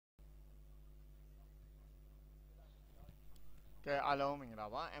ကဲအားလုံးမင်္ဂလာ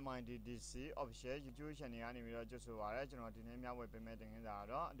ပါ MITDC official YouTube channel ကနေပြီးတော့ကြိုဆိုပါရစေကျွန်တော်ဒီနေ့မျှဝေပေးမယ့်တင်ခန်းစာက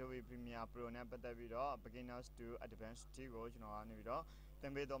တော့ Adobe Premiere Pro နဲ့ပတ်သက်ပြီးတော့ Beginners to Advanced ကိုကျွန်တော်ကနေပြီးတော့သ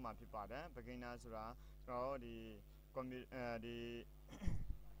င်ပေးတော့မှာဖြစ်ပါတယ် Beginner ဆိုတာကျွန်တော်တို့ဒီကွန်ပျူ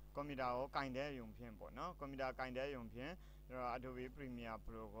တာကိုကင်တဲ့ရုံဖြင့်ပေါ့နော်ကွန်ပျူတာကင်တဲ့ရုံဖြင့်ကျွန်တော် Adobe Premiere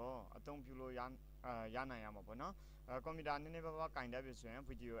Pro ကိုအသုံးပြုလို့ရနိုင်ရမှာပေါ့နော်ကွန်ပျူတာနည်းနည်းပါးပါးကင်တဲ့ပြီဆိုရင်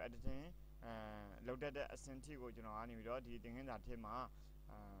Video Editing လောက်တဲ့အဆင့်ထိကိုကျွန်တော်ကနေပြီးတော့ဒီသင်ခန်းစာထဲမှာ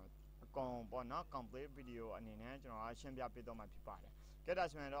အကောင်ပေါ့နော် complete video အနေနဲ့ကျွန်တော်ရှင်းပြပေးတော့မှာဖြစ်ပါတယ်။ကဲဒါ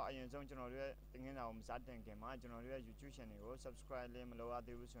ဆိုရင်တော့အရင်ဆုံးကျွန်တော်တို့ရဲ့သင်ခန်းစာကိုမစတင်ခင်မှာကျွန်တော်တို့ရဲ့ YouTube channel ကို subscribe လေးမလုပ်ရ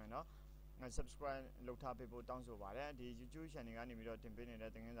သေးဘူးဆိုရင်တော့subscribe လုပ်ထားပေးဖို့တောင်းဆိုပါတယ်ဒီ YouTube channel ကနေပြီးတော့တင်ပေးနေ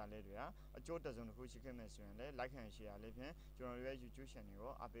တဲ့သင်ခန်းစာလေးတွေကအကျိုးတစ်စုံတစ်ခုရှိခဲ့မယ်ဆိုရင်လည်း like and share လေးဖြင့်ကျွန်တော်တို့ရဲ့ YouTube channel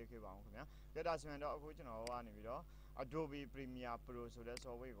ကိုအားပေးခဲ့ပါအောင်ခင်ဗျာ။ကဲဒါဆိုရင်တော့အခုကျွန်တော်ကနေပြီးတော့ Adobe Premiere Pro ဆိုတဲ့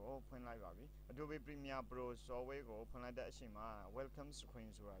software ကိုဖွင့်လိုက်ပါပြီ Adobe Premiere Pro software ကိုဖွင့်လိုက်တဲ့အချိန်မှာ welcome screen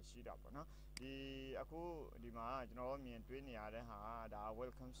ဆိုတာရှိတာပေါ့နော်ဒီအခုဒီမှာကျွန်တော်မြင်တွေ့နေရတဲ့ဟာဒါ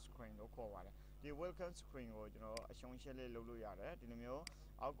welcome screen လို့ခေါ်ပါတယ်ဒီ welcome screen ကိုကျွန်တော်အရှုံးရှက်လေးလုပ်လို့ရတယ်ဒီလိုမျိုး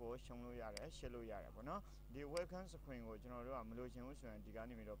အောက်ကိုရှုံးလို့ရတယ်ရှက်လို့ရတယ်ပေါ့နော်ဒီ welcome screen ကိုကျွန်တော်တို့ကမလိုချင်ဘူးဆိုရင်ဒီက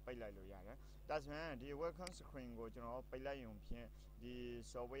နေပြီးတော့ပိတ်လိုက်လို့ရတယ်ဒါဆိုရင်ဒီ welcome screen ကိုကျွန်တော်ပိတ်လိုက်ရုံဖြင့်ဒီ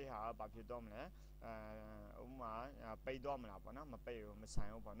software ဟာဘာဖြစ်တော့မလဲဥပမာပိတ်တော့မလားပေါ့နော်မပိတ်ဘူးမဆို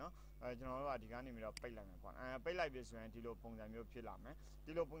င်ဘူးပေါ့နော်ကျွန်တော်တို့ကဒီကနေပြီးတော့ပိတ်လိုက်မယ်ပေါ့ပိတ်လိုက်ပြီဆိုရင်ဒီလိုပုံစံမျိုးဖြစ်လာမယ်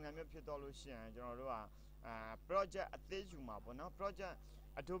ဒီလိုပုံစံမျိုးဖြစ်တော့လို့ရှိရင်ကျွန်တော်တို့ကproject အသေးယူမှာပေါ့နော် project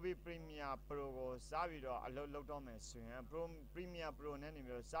Adobe Premiere Pro ကိုစပြီးတော့အလုပ်လုပ်တော့မယ်ဆိုရင် Premiere Pro နဲ့နေ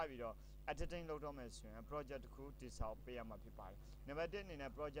ပြီးတော့စပြီးတော့ editing လုပ်တော့မယ်ဆိုရင် project တစ်ခုတည်ဆောက်ပေးရမှာဖြစ်ပါတယ်နံပါတ်1အနေ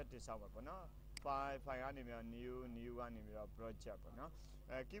နဲ့ project တည်ဆောက်ပါပေါ့နော်file ကနေပြီးတော့ new ကနေပြီးတော့ project ပေါ့နော်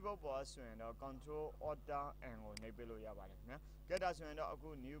keyboard ပေါ်ဆိုရင်တော့ control order n ကိုနှိပ်ပေးလို့ရပါတယ်ခင်ဗျာကဲဒါဆိုရင်တော့အခု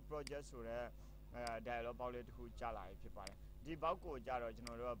new project ဆိုတဲ့dialog box လေးတစ်ခုကြာလာပြီဖြစ်ပါတယ်ဒီဘောက်ကိုကြတော့ကျွန်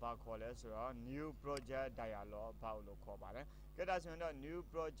တော်တို့ကဘာခေါ်လဲဆိုတော့ new project dialog box လို့ခေါ်ပါတယ်ကဲဒါဆိုရင်တော့ new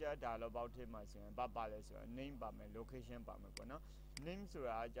project dialog box ထဲမှာဆိုရင်ဘာပါလဲဆိုတော့ name ပါမယ် location ပါမယ်ပေါ့နော် name ဆို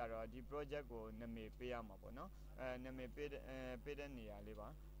တာကြတော့ဒီ project ကိုနာမည်ပေးရမှာပေါ့နော်နာမည်ပေးတဲ့နေရာလေးပါ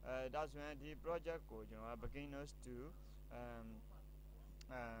ဒါဆိုရင်ဒီ project ကိုကျွန်တော်က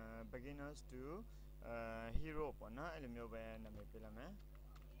beginners to hero ပေါ့နော်အဲ့လိုမျိုးပဲနာမည်ပေးလိုက်မယ်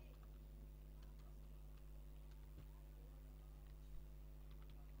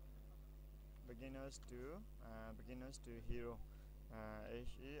beginners to hero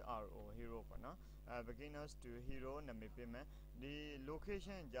hero hero ပေါ့နော်beginners to hero နာမည်ပေးမယ်ဒီ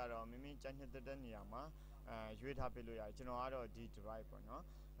location ကြတော့မိမိကြိုက်တဲ့နေရာမှာရွေးထားပေးလို့ရတယ်ကျွန်တော်ကတော့ဒီ drive ပေါ့နော်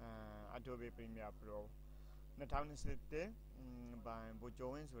Adobe Premiere Pro 2021Bo Kyaw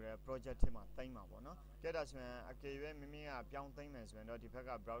Win ဆိုတဲ့ project ထဲမှာသိမ်းမှာပေါ့နော်ကဲဒါဆိုရင်အကယ်၍မိမိကပြောင်းသိမ်းမယ်ဆိုရင်တော့ဒီဘက်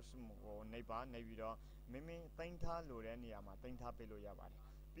က browse ကိုနှိပ်ပြီးတော့မိမိသိမ်းထားလို့တဲ့နေရာမှာသိမ်းထားပေးလို့ရပါတယ်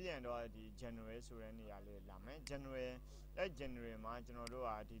ပြီးရင်တော့ဒီ January ဆိုတဲ့နေရာလေးလာမယ် January မှာကျွန်တော်တို့က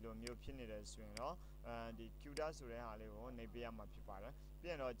ဒီလိုမျိုးဖြစ်နေတယ်ဆိုရင်တော့ဒီ Cuda ဆိုတဲ့ဟာလေးကိုနှိပ်ပေးရမှာဖြစ်ပါတယ်ပြီး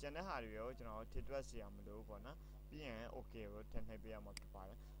ရင်တော့ကျန်တဲ့ဟာတွေကိုကျွန်တော်ထည့်တွက်စီရမလို့ပေါ့နော်ပြီးရင် okay ကိုထည့်နှိပ်ပေးရမှာဖြစ်ပါတ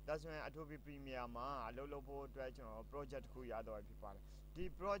ယ်ဒါဆိုရင် Adobe Premiere မှာအလုပ်လုပ်ဖို့အတွက်ကျွန်တော် project တစ်ခုရတော့ဖြစ်ပါတယ်ဒီ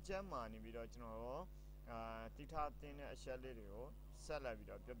project မှာနေပြီးတော့ကျွန်တော်တို့တိထားတင်တဲ့အချက်လေးတွေကိုဆက်လက်ပြီး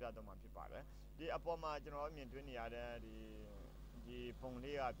တော့ပြောပြတော့မှာဖြစ်ပါတယ်ဒီအပေါ်မှာကျွန်တော်မြင်တွေ့နေရတဲ့ဒီပုံ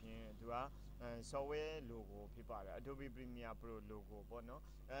လေးအပြင်သူက software logo ဖြစ်ပါတယ် Adobe Premiere Pro logo ပေါ့နော်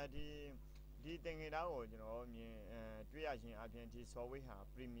ဒီသင်္ကေတကိုကျွန်တော်မြင်တွေ့ရခြင်းအပြင်ဒီ software ဟာ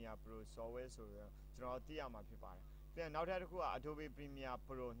Premiere Pro software ဆိုတော့ကျွန်တော်သိရမှာဖြစ်ပါတယ်ပြန်နောက်ထပ်တစ်ခုက Adobe Premiere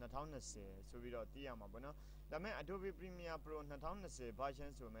Pro 2020ဆိုပြီးတော့သိရမှာပေါ့နော်ဒါပေမဲ့ Adobe Premiere Pro 2020 version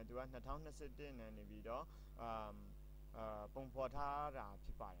ဆိုမဲ့သူက2021နဲ့နေပြီးတော့ပုံဖော်ထားတာဖြ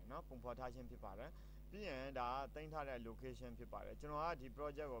စ်ပါတယ်เนาะပုံဖော်ထားခြင်းဖြစ်ပါတယ်ပြီးရင်ဒါတင်ထားတဲ့ location ဖြစ်ပါတယ်ကျွန်တော်ကဒီ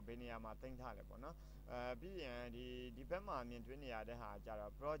project ကိုဘယ်နေရာမှာတင်ထားလဲပေါ့နော်ပြီးရင်ဒီဘက်မှာမြင်တွေ့နေရတဲ့ဟာကြ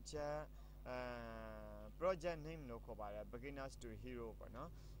တော့ project name လို့ခေါ်ပါတယ် beginners to hero ပေါ့နော်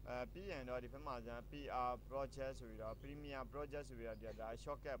ပြီးရင်တော့ဒီဘက်မှာPR project ဆိုပြီးတော့ Premiere project ဆိုပြီးတော့ဒါ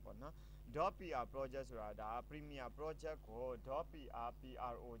shortcut ပေါ့နော် .pr project ဆိုတာဒါ Premiere project ကို .prog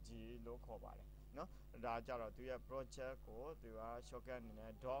လို့ခေါ်ပါတယ်နော်ဒါကြတော့သူရဲ့ project ကိုသူက shortcut အနေ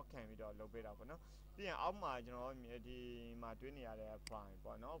နဲ့ doc ခံပြီးတော့လုပ်ပေးတာပေါ့နော်ပြီးရင်အောက်မှာကျွန်တော်ဒီမှာတွေ့နေရတဲ့ file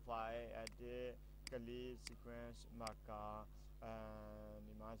ပေါ့နော် file edit clip sequence marker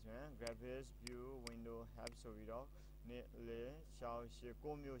ဒီမှာဆိုရင် graphics view window help ဆိုပြီးတော့နေ့လေရှောင်းရှင်း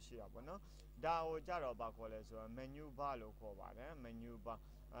ကိုမျိုးရှိတာပေါ့နော်ဒါကိုကြတော့ဘာခေါ်လဲဆိုတော့ menu bar လို့ခေါ်ပါတယ် menu bar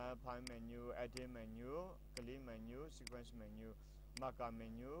file menu edit menu clip menu sequence menu marker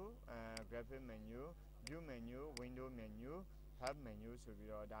menu graphic menu view menu window menu help menu ဆိုပြီး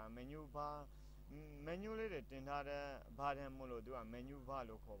တော့ဒါ menu bar menu လေးတွေတင်ထားတဲ့ဘာတန်မို့လို့သူက menu bar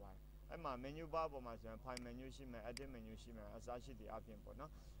လို့ခေါ်ပါတယ်အဲ့မှာ menu bar ပေါ်မှာဆိုရင် file menu ရှိမယ် edit menu ရှိမယ်အစားရှိတဲ့အပြင်ပေါ့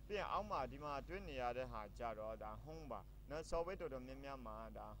နော်ပြီးရင်အောက်မှာဒီမှာတွင်းနေရတဲ့ဟာကြတော့ဒါ home ပါနော် software တော်တော်များများမှာ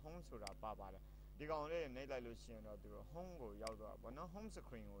ဒါ home ဆိုတာပါပါတယ်ဒီကောင်လေးနှိပ်လိုက်လို့ရှိရင်တော့သူ home ကိုရောက်တော့ပါနော် home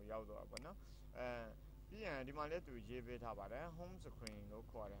screen ကိုရောက်တော့ပါနော်ပြီးရင်ဒီမှာလည်းသူရေးပေးထားပါတယ် home screen လို့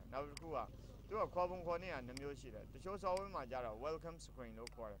ခေါ်တယ်နောက်တစ်ခုကသူကခေါ်ပုံခေါ်နေရ2မျိုးရှိတယ်တချို့ software မှာကြတော့ welcome screen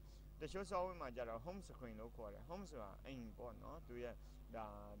လို့ခေါ်တယ်တချို့ software မှာကြတော့ home screen လို့ခေါ်တယ် home ဆိုတာအိမ်ပေါ့နော်သူရဲ့ဒါ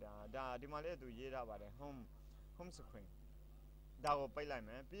ဒီမှာလည်းသူရေးထားပါတယ် home screen ဒါကိုပိတ်လိုက်မ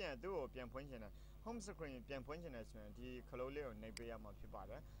ယ်ပြီးရင်သူ့ကိုပြန်ဖွင့်ချင်တယ် home screen ပြန်ဖွင့်ချင်တယ်ဆိုရင်ဒီခလုတ်လေးကိုနှိပ်ပေးရမှာဖြစ်ပါ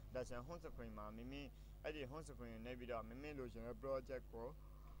တယ်ဒါဆိုရင် home screen မှာမိမိအဲ့ဒီ home screen နှိပ်ပြီးတော့မိမိလိုချင်တဲ့ project ကို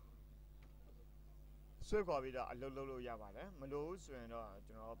ဆွဲခေါ်ပြီးတော့အလုပ်လုပ်လို့ရပါတယ်မလို့ဆိုရင်တော့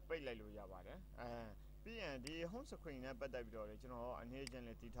ကျွန်တော်ပိတ်လိုက်လို့ရပါတယ်ပြီးရင်ဒီ home screen နဲ့ပတ်သက်ပြီးတော့ကျွန်တော်အနေချင်း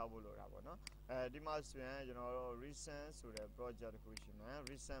လေးတည်ထားဖို့လိုတာပေါ့နော်ဒီမှာဆိုရင်ကျွန်တော်တို့ recent ဆိုတဲ့ project တစ်ခုရှိမယ်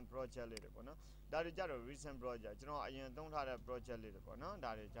recent project လေးတွေပေါ့နော်ဒါတွေကြတော့ recent project ကျွန်တော်အရင်သုံးထားတဲ့ project လေးတွေပေါ့နော်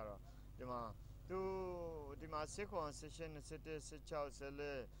ဒါတွေကြတော့ဒီမှာဒီမှာ6ခွန်7 7 16 14 94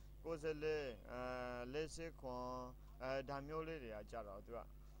လေးခွန်ဒါမျိုးလေးတွေကကြတော့သူက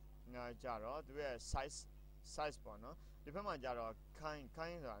ကြတော့သူရဲ့ size ပေါ့နော်ဒီဘက်မှာကြတော့ခိုင်းဆို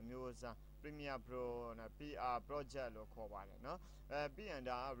တာအမျိုးအစား Premiere Pro နဲ့ PR project လို့ခေါ်ပါတယ်เนาะပြီးရင်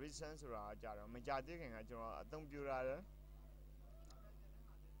ဒါ recent ဆိုတာကြတော့မကြသေးခင်ကကျွန်တော်အသုံးပြုရ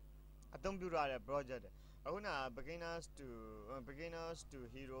တဲ့ project အခုန beginners to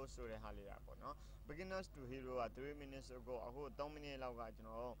hero ဆိုတဲ့ဟာလေးတာပေါ့နော် beginners to hero က3 minutes ago အခု3 minute လောက်ကကျွန်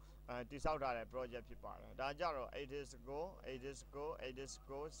တော်တိစောက်ထားတဲ့ project ဖြစ်ပါတယ်ဒါကြတော့8 days ago 7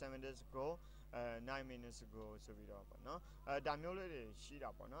 days ago 9 minutes ago ဆိုပြီးတော့ပေါ့နော်ဒါမျိုးလေးတွေရှိတာ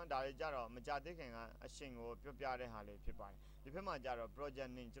ပေါ့နော်ဒါတွေကြတော့မကြသေးခင်ကအရှင်ကိုပြောပြတဲ့ဟာလေးဖြစ်ပါတယ်ဒီဘက်မှာကြတော့ project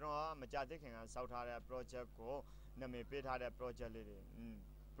name ကျွန်တော်ကမကြသေးခင်ကစောက်ထားတဲ့ project ကိုနာမည်ပေးထားတဲ့ project လေးတွေ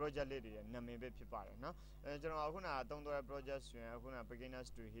project လေးတွေနာမည်ပဲဖြစ်ပါတယ်เนาะကျွန်တော်အခုနကသုံးသွဲ project ဆိုရင်အခုန beginners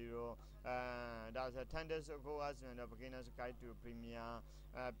to hero ဒါဆို10 days ago ဆိုရင်တော့ beginners guide to premiere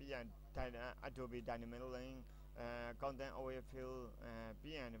ပြီးရင် Adobe Dynamic Link content overfill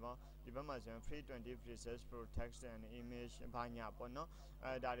ပြီးရင်ဒီဘက်မှာဆိုရင် free 20 presets pro text and image ဘာညာပေါ့เนาะ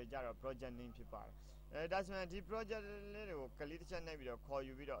ဒါတွေကြတော့ project name ဖြစ်ပါတယ်ဒါဆိုရင်ဒီ project လေးတွေကိုကလီတစ်ချက်နှိပ်ပြီးတော့ခေါ်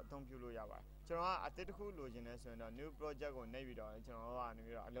ယူပြီးတော့အသုံးပြုလို့ရပါတယ်ကျွန်တော်ကအသစ်တစ်ခုလိုချင်နေဆိုရင်တော့ new project ကိုနှိပ်ပြီးတော့ကျွန်တော်ကနေ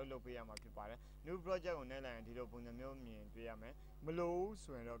ပြီးတော့အလုပ်လုပ်ပေးရမှာဖြစ်ပါတယ် new project ကိုနှိပ်လိုက်ရင်ဒီလိုပုံစံမျိုးမြင်တွေ့ရမယ်မလို့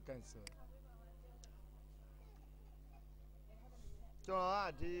ဆိုရင်တော့ cancel ကျွန်တော်က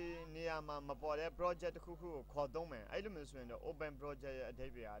ဒီနေရာမှာမပေါ်တဲ့ project တစ်ခုခုကိုခေါ်သုံးမယ်အဲ့လိုမျိုးဆိုရင်တော့ open project ရဲ့အဓိ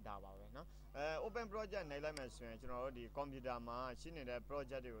ပ္ပာယ်ကဒါပါပဲเนาะopen project နှိပ်လိုက်မယ်ဆိုရင်ကျွန်တော်တို့ဒီ computer မှာရှိနေတဲ့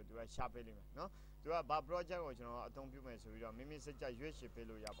project တွေကိုသူကရှာပေးလိမ့်မယ်เนาะသူကဘာ project ကိုကျွန်တော်အသုံးပြုမယ်ဆိုပြီးတော့မိမိစိတ်ကြရွေးချယ်ပေး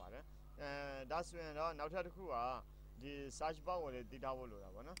လို့ရပါတယ်ဒါဆိုရင်တော့နောက်ထပ်တစ်ခုကဒီ search bar ကိုလည်းတည်ထားဖို့လိုတာ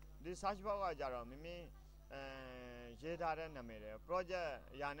ပေါ့နော်ဒီ search bar ကကြတော့မိမိရေးထားတဲ့နာမည်တွေ project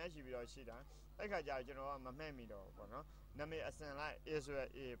ရာနဲ့ရှိပြီးတော့ရှိတာအဲ့ခါကျတော့ကျွန်တော်ကမမှတ်မိတော့ဘူးပေါ့နော်နာမည်အစင်လိုက် A ဆိုရင်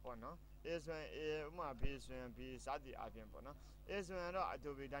A ပေါ့နော် A ဆိုရင် A ဥမာ B ဆိုရင် B စသည်အပြင်ပေါ့နော် A ဆိုရင်တော့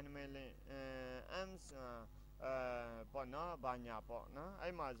Adobe Dynamic Link M ပေါ့နော်ဘာညာပေါ့နော်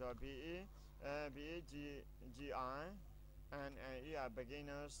အဲ့မှာဆို BAGI and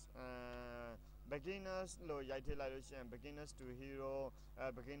beginners လို့ရိုက်ထည့်လိုက်လို့ရှိရင် beginners to hero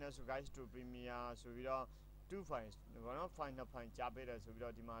beginners to guide to premiere ဆိုပြီးတော့2 files ဘောနော် file 2 file ကြားပေးတယ်ဆိုပြီး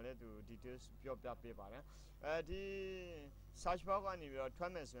တော့ဒီမှာလည်းသူ details ပြောပြပေးပါတယ်ဒီ search bar ကနေပြီးတော့ထွ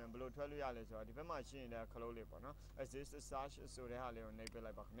က်မယ်ဆိုရင်ဘယ်လိုထွက်လို့ရလဲဆိုတော့ဒီဘက်မှာရှိနေတဲ့ခလုတ်လေးပေါ့နော် assist search ဆိုတဲ့ဟာလေးကိုနှိပ်ပေး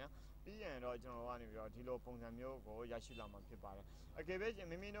လိုက်ပါခင်ဗျာပြီးရင်တော့ကျွန်တော်ကနေပြီးတော့ဒီလိုပုံစံမျိုးကိုရရှိလာမှာဖြစ်ပါတယ်အကယ်၍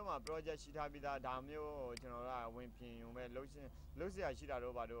မိမိတို့မှာ project ရှိထားပြီးသားဒါမျိုးကိုကျွန်တော်ကဝင်ပြင်ရုံပဲလုပ်စရာရှိတာ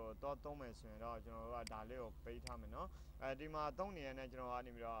တော့ဘာလို့တော့သုံးမယ်ဆိုရင်တော့ကျွန်တော်တို့ကဒါလေးကိုပေးထားမယ်နော်ဒီမှာသုံးနေရတဲ့ကျွန်တော်က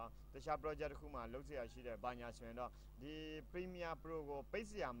နေပြီးတော့တခြား project တစ်ခုမှလုပ်စရာရှိတဲ့ဘာညာဆိုရင်တော့ဒီ Premiere Pro ကိုပိတ်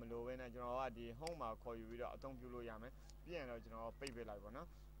စရာမလိုဘဲနဲ့ကျွန်တော်ကဒီ home မှာခေါ်ယူပြီးတော့အသုံးပြုလို့ရမယ်ပြီးရင်တော့ကျွန်တော်ပိတ်ပေးလိုက်ပါနော်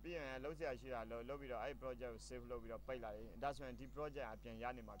ပြီးရင်လုပ်စရာရှိတာလုပ်ပြီးတော့အဲ့ project ကို save လုပ်ပြီးတော့ပိတ်လိုက်ရင်ဒါဆိုရင်ဒီ project အပြန်ရ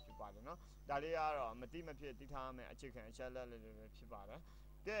နေမှာဖြစ်ပါတယ်နော်ဒါလေးကတော့မတိမဖြစ်တည်ထားမယ်အခြေခံအချက်လက်လေးတွေဖြစ်ပါတယ်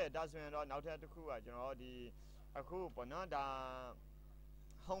ကဲဒါဆိုရင်တော့နောက်ထပ်တစ်ခုကကျွန်တော်ဒီအခုပေါ့နော်ဒါ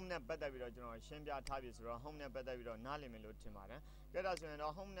home နဲ့ပတ်သက်ပြီးတော့ကျွန်တော်ရှင်းပြထားပြီဆိုတော့ home နဲ့ပတ်သက်ပြီးတော့နားလည်မယ်လို့ထင်ပါတယ်ကဲဒါဆိုရင်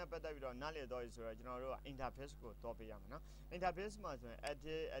တော့ home နဲ့ပတ်သက်ပြီးတော့နားလည်တော့ပြီဆိုတော့ကျွန်တော်တို့က interface ကိုတော့ပေးရမှာနော် interface မှာဆိုရင်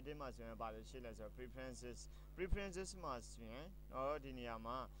edit မှာဆိုရင်ဘာလို့ရှိလဲဆိုတော့ preferences မှာဆိုရင်တော့ဒီနေရာ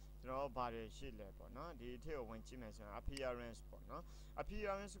မှာကျွန်တော်ဘာတွေရှိလဲပေါ့နော်ဒီအထက်ကိုဝင်ကြည့်မယ်ဆိုရင် appearance ပေါ့နော်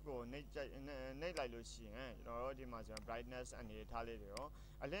appearance ကိုနှိပ်လိုက်လို့ရှိရင်ကျွန်တော်တို့ဒီမှာဆိုရင် brightness အနေထားလေးတွေရော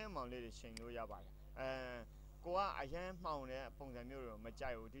အလင်းအမောင်လေးတွေချိန်လို့ရပါတယ် ကိုကအရင်မှောင်တဲ့ပုံစံမျိုးတွေမ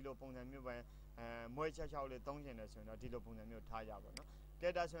ကြိုက်ဘူးဒီလိုပုံစံမျိုးပဲမွေးချောက်လေးသုံးချင်တယ်ဆိုရင်တော့ဒီလိုပုံစံမျိုးထားကြပါတော့ကဲ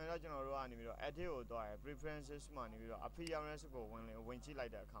ဒါဆိုရင်တော့ကျွန်တော်တို့ကနေပြီးတော့ edit ကိုသွားရ preferences မှာနေပြီးတော့ appearance ကိုဝင်ကြည့်လို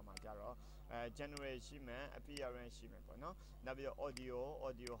က်တဲ့အခါမှာကြတော့generate ရှိမယ် appearance ရှိမယ်ပေါ့နော်နောက်ပြီးတော့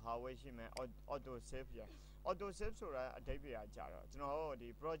audio hardware ရှိမယ် auto save ရ auto save ဆိုတာအဓိပ္ပာယ်ကြတော့ကျွန်တော်တို့ဒီ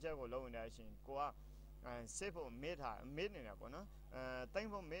project ကိုလုပ်နေတဲ့အချိန်ကိုကsave ဖို့ made နေတယ်ပေါ့နော်တိုင်း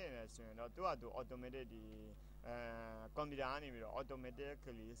ဖို့ made နေတယ်ဆိုရင်တော့သူကသူ automatic ဒီcomputer ကနေပြီးတော့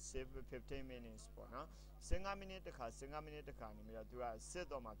automatically save 15 minutes ပေါ့နော်15 minutes တခါ15 minutes တခါနေပြီးတော့သူက set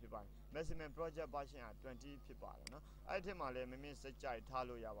တော့မှာဖြစ်ပါတယ် maximum project version က20ဖြစ်ပါတယ်နော်အဲ့ဒီထက်မှလည်းမင်းစကြိုက်ထား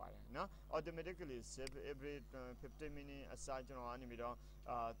လို့ရပါတယ်နော် automatically save every 15 minutes အစားကျွန်တော်ကနေပြီးတော့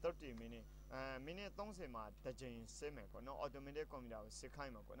30 minutes မိနစ်30မှာတစ်ချိန်စစ်မယ်ပေါ့နော် automatic computer ကိုစစ်ခို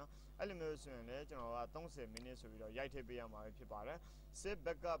င်းမှာပေါ့နော်အဲ့လိုမျိုးဆိုရင်လည်းကျွန်တော်က30 minutes ဆိုပြီးတော့ရိုက်ထည့်ပေးရမှာဖြစ်ပါတယ် save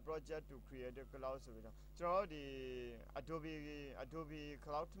backup project to create a cloud ဆိုပြီးတော့ကျွန်တော်တို့ဒီ Adobe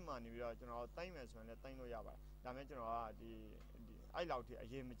Cloud မှာနေပြီးတော့ကျွန်တော်တိုင်းမယ်ဆိုရင်လည်းတိုင်းလို့ရပါတယ်ဒါပေမဲ့ကျွန်တော်ကဒီအဲ့လောက်ထိအ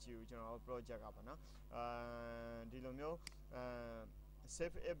ရေးမကြီးဘူးကျွန်တော် project ကပါနော်ဒီလိုမျိုး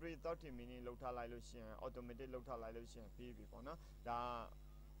save every 30 minutes လောက်ထားလိုက်လို့ရှိရင် automatic လောက်ထားလိုက်လို့ရှိရင်ပြီးပြီပေါ့နော်ဒါ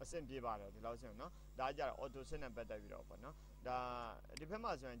အဆင့်ပြေပါတယ်ဒီလောက်ဆိုရင်နော်ဒါကြတော့ auto set နဲ့ပတ်သက်ပြီးတော့ပေါ့နော်ဒါဒီဘက်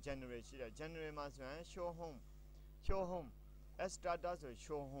မှာဆိုရင် generate ရှိတယ် generate မှာဆိုရင် show home as data ဆို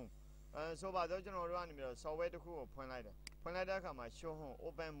show home ဆိုပါတော့ကျွန်တော်တို့ကနေပြီးတော့ software တစ်ခုကိုဖွင့်လိုက်တယ်ဖွင့်လိုက်တဲ့အခါမှာ show home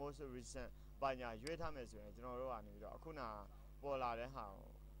open most recent ဘာညာရွေးထားမယ်ဆိုရင်ကျွန်တော်တို့ကနေပြီးတော့အခုနပေါ်လာတဲ့ဟာ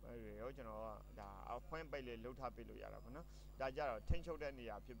ကိုရောကျွန်တော်ကဒါအဖွင့်ပိတ်လေးလှုပ်ထားပေးလို့ရတာပေါ့နော်ဒါကြတော့ထိန်းချုပ်တဲ့နေ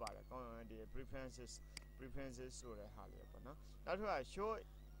ရာဖြစ်ပါတယ်ဒီ preferences ဆိုတဲ့ဟာလေးပေါ့နော်နောက်တစ်ခါ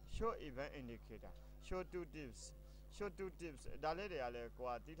show event indicator show two tips ဒါလေးတွေကလည်းကို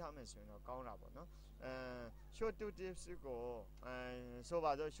ကတီးထားမယ်ဆိုရင်တော့ကောင်းတာပေါ့နော်show two tips ကိုဆို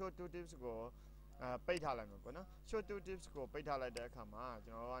ပါတော့ show two tips ကိုပိတ်ထားလိုက်မယ်ပေါ့နော် show two tips ကိုပိတ်ထားလိုက်တဲ့အခါမှာ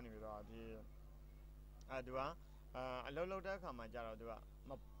ကျွန်တော်ကနေပြီးတော့ဒီသူကအလုံးလုံးတဲ့အခါမှာကြတော့သူက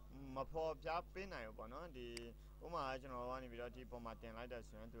မဖော်ပြပေးနိုင်ဘူးပေါ့နော်ဒီဥပမာကျွန်တော်ကနေပြီးတော့ဒီပုံမှာတင်လိုက်တဲ့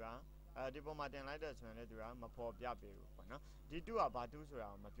ဆိုရင်သူကဒီပုံမှာတင်လိုက်တဲ့ဆိုရင်လည်းသူကမဖော်ပြပေးဘူးပေါ့နော်ဒီ2ကဘာ2ဆိုတာ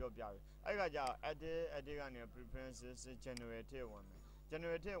မပြောပြဘူးအဲ့ကကြ edit ကနေ preferences generative ဝင်မယ်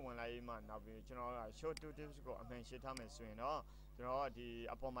generative ဝင်လိုက်မှနောက်ပြီးကျွန်တော်က show two tips ကိုအမှန်ရှင်းထားမယ်ဆိုရင်တော့ကျွန်တော်ကဒီ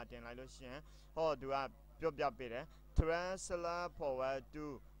အပေါ်မှာတင်လိုက်လို့ရှိရင်ဟောသူကပြောပြပေးတယ် transfer forward to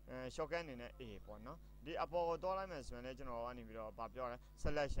shortcut အနေနဲ့ A ပေါ့နော်ဒီအပေါ်ကိုတောလိုက်မယ်ဆိုရင်လည်းကျွန်တော်ကနေပြီးတော့ဗာပြောတယ်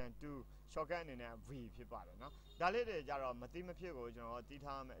selection 2 shortcut အနေနဲ့ V ဖြစ်ပါတယ်နော်ဒါလေးတွေကြတော့မသိမဖြစ်ကိုကျွန်တော်တီး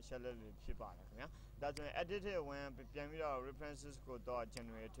ထားမယ်အချက်လက်တွေဖြစ်ပါတယ်ခင်ဗျာဒါဆိုရင် edit ဝင်ပြန်ပြီးတော့ references ကိုတော့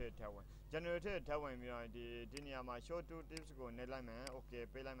generated ထည့်ဝင် generated ထည့်ဝင်ပြီးတော့ဒီနေရာမှာ show two tips ကိုနှိပ်လိုက်မယ် okay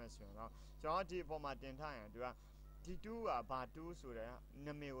ပေးလိုက်မယ်ဆိုရင်တော့ကျွန်တော်ဒီအပေါ်မှာတင်ထားရင်သူကဒီ2ကဘာ2ဆိုတဲ့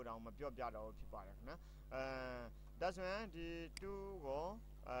နာမည်ကိုတောင်မပြောပြတော့ဖြစ်ပါတယ်ခင်ဗျာဒါဆိုရင်ဒီ2ကို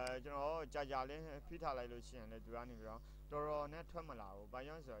ကျွန်တော်ကြာလေးဖိထားလိုက်လို့ရှိရင်လည်းသူကနေပြီးတော့တော်တော်နဲ့ထွက်မလာဘူး။ဘာ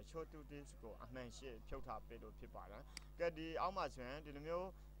ကြောင့်ဆိုတော့ show two tips ကိုအမှန်ရှင်းဖြုတ်ထားပေးလို့ဖြစ်ပါတယ်။ကဲဒီအောက်မှာဆိုရင်ဒီလိုမျိုး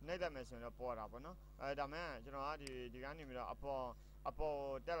နှိပ်လိုက်မယ်ဆိုရင်တော့ပေါ်တာပေါ့နော်။ဒါမှကျွန်တော်ကဒီကနေပြီးတော့အပေါ်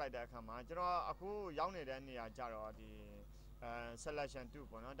တက်လိုက်တဲ့အခါမှာကျွန်တော်အခုရောက်နေတဲ့နေရာကြတော့ဒီselection 2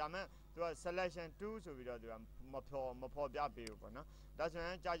ပေါ့နော်။ဒါမှသူက selection 2ဆိုပြီးတော့သူကမဖော်ပြပေးဘူးပေါ့နော်။ဒါဆိုရ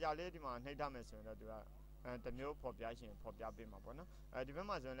င်ကြာလေးဒီမှာနှိပ်ထားမယ်ဆိုရင်တော့သူကတမျိုးဖော်ပြရှင်ဖော်ပြပေးမှာပေါ့နော်ဒီဘက်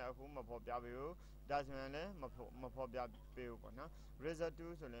မှာဆိုရင်လည်းအခုမဖော်ပြပေးဘူးဒါဆိုရင်လည်းမဖော်ပြပေးဘူးပေါ့နော် result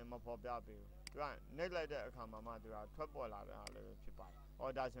 2ဆိုရင်မဖော်ပြပေးဘူးသူကနှိပ်လိုက်တဲ့အခါမှာမှသူကထွက်ပေါ်လာတဲ့အားလည်းဖြစ်ပါတယ်ဟော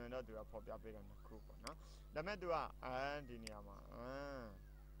ဒါဆိုရင်တော့သူကဖော်ပြပေးတယ်နှစ်ခုပေါ့နော်ဒါမဲ့သူကဒီနေရာမှာ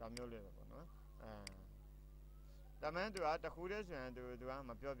ဒါမျိုးလေးပဲပေါ့နော်ဒါမဲ့သူကတခုတည်းဆိုရင်သူက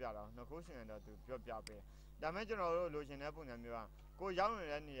မပြောပြတော့နှစ်ခုဆိုရင်တော့သူပြောပြပေးဒါမဲ့ကျွန်တော်တို့လိုချင်တဲ့ပုံစံမျိုးကကိုရောက်နေ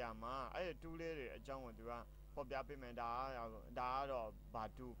တဲ့နေရာမှာအဲ့ဒီ2လေးတွေအကြောင်းကိုသူကဖော်ပြပေးမယ်ဒါကတော့ဘာ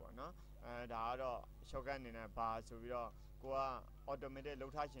2ပေါ့နော်ဒါကတော့ shortcut အနေနဲ့ဘာဆိုပြီးတော့ကိုက automatic လော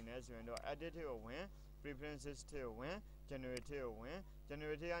က်ထားခြင်းနဲ့ဆိုရင်တော့ edit ကိုဝင် preferences ကိုဝင် generative ကိုဝင်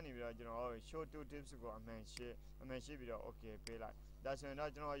generative ကနေပြီးတော့ကျွန်တော် show two tips ကိုအမှန်ရှင်းပြီးတော့ okay ပေးလိုက်ဒါဆိုရင်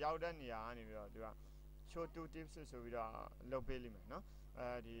တော့ကျွန်တော်ရောက်တဲ့နေရာကနေပြီးတော့သူက show two tips ဆိုပြီးတော့လုပ်ပေးလိမ့်မယ်နော်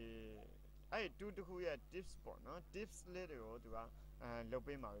ဒီအဲ့2တခုရဲ့ tips ပေါ့နော် tips လေးတွေကိုသူကလုပ်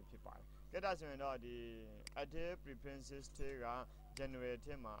ပေးမှာဖြစ်ပါတယ်ကြည့်ဒါဆိုရင်တော့ဒီ edit preferences တွေက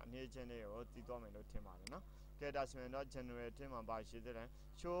generative မှာအနေချင်းလေးကိုတည်သွားမယ်လို့ထင်ပါတယ်နော်ကြည့်ဒါဆိုရင်တော့ generative မှာပါရှိသေးတယ်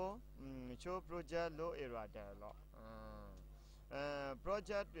show project low area dialog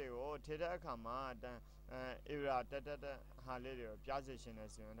project တွေကိုထည့်တဲ့အခါမှာarea တက်ဟာလေးတွေကိုပြစေချင်တယ်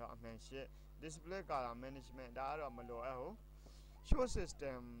ဆိုရင်တော့အမှန်ရှင်း display color management ဒါကတော့မလိုအပ်ဘူး show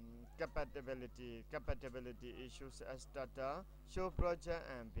system compatibility issues as data show project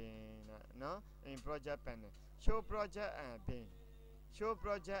and bin နော် in project panel show project and pin show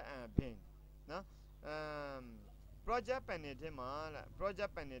project and pin နော် project panel ထဲမှာ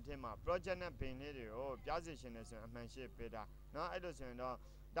project panel ထဲမှာ project နဲ့ pin လေးတွေကိုပြစီရှင်နေဆိုရင်အမှန်ရှိပေးတာเนาะအဲ့လိုဆိုရင်တော့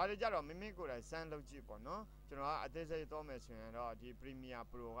ဒါတွေကြတော့မိမိကိုယ်တိုင်စမ်းလုပ်ကြည့်ပေါ့နော်ကျွန်တော်ကအသေးစိတ်သွားမယ်ဆိုရင်တော့ဒီ Premiere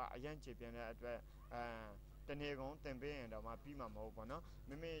Pro ကအရင်ချပြတဲ့အတွက်တနေ့ကုန်တင်ပေးရင်တော့မှပြီးမှာမဟုတ်ပေါ့နော်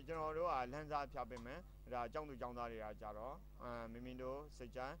မိမိကျွန်တော်တို့ကလမ်းစားဖြတ်ပေးမယ်ဒါအကြောင်းသူအကြောင်းသားတွေကကြတော့မိမိတို့စိ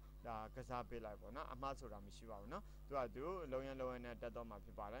တ်ကြိုင်ဒါကစားပေးလိုက်ပေါ့နော်အမှားဆိုတာမရှိပါဘူးနော်သူကသူလုံရင်နဲ့တက်တော့မှာဖြ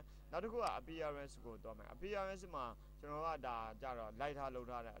စ်ပါတယ်နောက်တစ်ခုက appearance ကိုတော့မယ် appearance မှာကျွန်တော်ကဒါကြတော့ light ထားလုပ်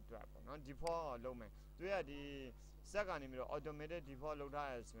ထားတဲ့အတွက်ပေါ့နော် default လုပ်မယ်သူရဲ့ဒီစက်ကနေပြီးတော့ automatic default လုပ်ထား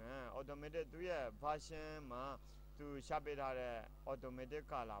ရဆိုရင် automatic သူရဲ့ version မှာသူရှာပေးထားတဲ့ automatic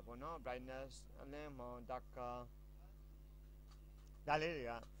color ပေါ့နော် brightness အလင်းမောင် darker ဒါလေးတွေ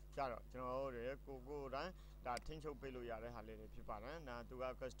ကကြတော့ကျွန်တော်တို့ကိုတိုင်းဒါထိန်းချုပ်ပေးလို့ရတဲ့ဟာလေးတွေဖြစ်ပါတယ်ဒါသူက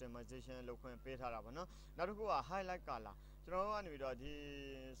customization လုပ်ခွင့်ပေးထားတာပေါ့နော်နောက်တစ်ခုက highlight color ကျွန်တော်တို့ကနေပြီးတော့ဒီ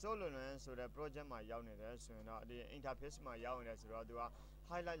solo လွန်ဆိုတဲ့ project မှာရောက်နေတယ်ဆိုရင်တော့ဒီ interface မှာရောက်နေတယ်ဆိုတော့သူက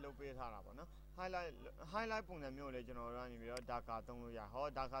highlight လုပ်ပေးထားတာပေါ့နော် highlight ပုံစံမျိုးလေးကျွန်တော်တို့ကနေပြီးတော့ darker သုံးလို့ရဟော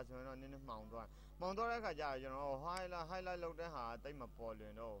darker ဆိုရင်တော့နည်းနည်းမှောင်သွားတဲ့အခါကျတော့ကျွန်တော် highlight လုပ်တဲ့ဟာတိတ်မပေါ်လွ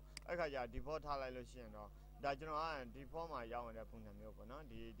င်တော့အဲ့ခါကျ default ထားလိုက်လို့ရှိရင်တော့ဒါကျွန်တော်က default မှာရောက်နေတဲ့ပုံစံမျိုးပေါ့နော်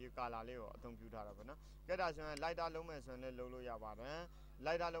ဒီ color လေးကိုအသုံးပြုထားတာပေါ့နော်ကဲဒါဆိုရင် lighter လုံးမယ်ဆိုရင်လည်းလုပ်လို့ရပါတယ်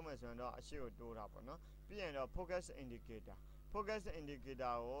lighter လုံးမယ်ဆိုရင်တော့အရှိကိုတိုးတာပေါ့နော်ပြီးရင်တော့ focus indicator ကို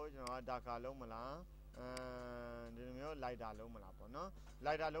ကျွန်တော်က darker လုံးမလားဒီလိုမျိုး lighter လုံးမလားပေါ့နော်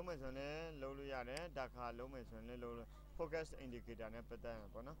lighter လုံးမယ်ဆိုရင်လည်းလုပ်လို့ရတယ် darker လုံးမယ်ဆိုရင်လည်းလုပ်လို့ focus indicator နဲ့ပတ်သက်ရ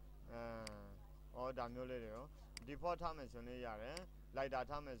င်ပေါ့နော်ဒါမျိုးလေးတွေရော default ထားမယ်ဆိုရင်လည်းရတယ် lighter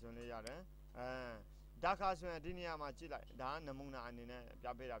ထားမယ်ဆိုရင်လည်းရတယ်darker ဆိုရင်ဒီနေရာမှာကြည့်လိုက်ဒါကနမူနာအနေနဲ့ပြ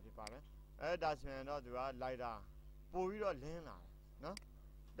ပေးတာဖြစ်ပါတယ်ဒါဆိုရင်တော့သူက lighter ပို့ပြီးတော့လင်းလာတယ်နော်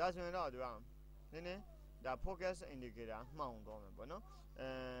ဒါဆိုရင်တော့သူကနည်းနည်းဒါ focus indicator မှောင်သွားမယ်ပေါ့နော်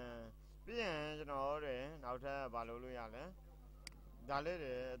ပြီးရင်ကျွန်တော်တို့နောက်ထပ်ဘာလုပ်လို့ရလဲဒါလေး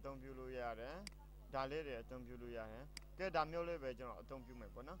တွေအသုံးပြုလို့ရတယ်ဒါလေးတွေအသုံးပြုလို့ရတယ်ကဲဒါမျိုးလေးပဲကျွန်တော်အသုံးပြုမ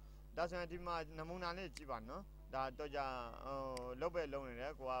ယ်ပေါ့နော်ဒါဆိုရင်ဒီမှာနမူနာလေးကြည့်ပါနော်ဒါတော့ကြလုံးပဲလုံးနေတ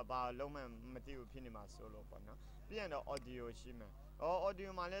ယ်ကိုကဘာလုံးမှမသိဘူးဖြစ်နေမှာဆိုလို့ပေါ့နော်ပြီးရင်တော့ audio ရှိမယ်audio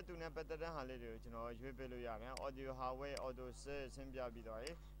မှာလည်းသူနဲ့ပတ်သက်တဲ့ဟာလေးတွေကိုကျွန်တော်ရွေးပေးလို့ရတယ် audio hardware auto set ဆင်းပြပြီးတော့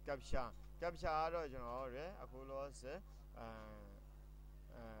capture ကတော့ကျွန်တော်တို့အခုလောဆယ်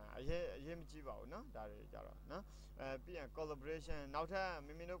အရေးမကြည့်ပါဘူးเนาะဒါတွေကြတော့เนาะပြီးရင် collaboration နောက်ထပ်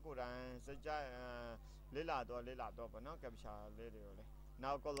မိမိတို့ကိုယ်တိုင်စကြလေ့လာတော့ပေါ့เนาะ capture လေးတွေကိုလေ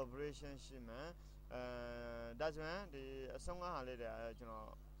နောက် collaboration ရှိမယ်ဒါဆိုရင်ဒီအဆုံးကဟာလေးတွေကျွန်တော်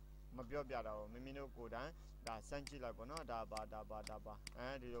မပြောပြတာဘူးမိမိတို့ကိုယ်တိုင်ဒါစမ်းကြည့်လိုက်ပေါ့နော်ဒါပါ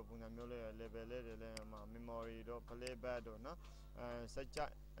ဒီလိုပုံစံမျိုးလေး level လေးတွေလည်းမှာ memory တို့ playback တို့เนาะစကြ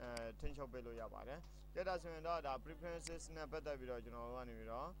ထိန်းချုပ်ပေးလို့ရပါတယ်ကြည့်ဒါဆိုရင်တော့ဒါ preferences နဲ့ပတ်သက်ပြီးတော့ကျွန်တော်ကနေပြီး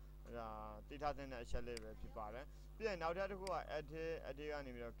တော့ဒါတိထားတဲ့အချက်လေးပဲဖြစ်ပါတယ်ပြီးရင်နောက်တစ်ခုက edit က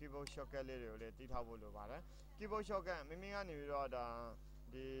နေပြီးတော့ keyboard shortcut လေးတွေကိုလည်းတိထားဖို့လိုပါတယ် keyboard shortcut မိမိကနေပြီးတော့ဒါ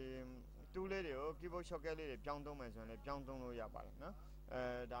ဒီ tool လေးတွေကို keyboard shortcut လေးတွေပြောင်းသုံးမယ်ဆိုရင်လည်းပြောင်းသုံးလို့ရပါတယ်နော်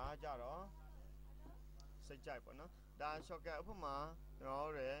ဒါကကြတော့စိတ်ကြိုက်ပေါ့နော်ဒါ shortcut အခုမှကျွန်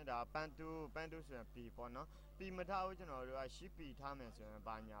တော်တို့ဒါ pantu ဆိုရင် P ပေါ့နော် P မထားဘူးကျွန်တော်တို့က shift P ထားမယ်ဆိုရင်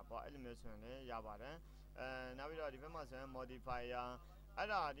ဘာညာပေါ့အဲ့လိုမျိုးဆိုရင်လည်းရပါတယ်နောက်ပြီးတော့ဒီဘက်မှာဆိုရင် modifier အဲ့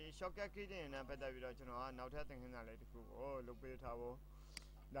ဒါဒီ shortcut key တွေနဲ့ပတ်သက်ပြီးတော့ကျွန်တော်ကနောက်ထပ်သင်ခန်းစာလေးတစ်ခုကိုလုပ်ပေးထားဖို့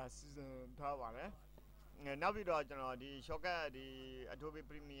ဒါစီစဉ်ထားပါတယ်နောက်ပြီးတော့ကျွန်တော်ဒီ shortcut ဒီ Adobe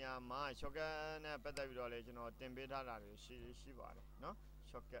Premiere မှာ shortcut နဲ့ပတ်သက်ပြီးတော့လည်းကျွန်တော်တင်ပေးထားတာတွေရှိပါတယ်เนาะ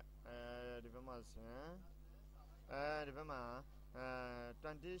shortcut ဒီဘက်မှာဆိုရင်ဒီဘက်မှာ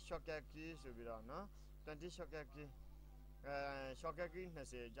20 shortcut key ဆိုပြီးတော့เนาะ20 shortcut key shortcut key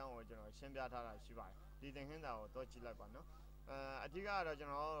 20အကြောင်းကိုကျွန်တော်ရှင်းပြထားတာရှိပါတယ်ဒီသင်ခန်းစာကိုတော့ကြည့်လိုက်ပါเนาะအဓိကတော့ကျွ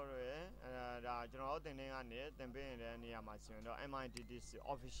န်တော်တို့ဒါကျွန်တော်တို့တင်ကနေတင်ပေးနေတဲ့နေရာမှာဆိုရင်တော့ MITDC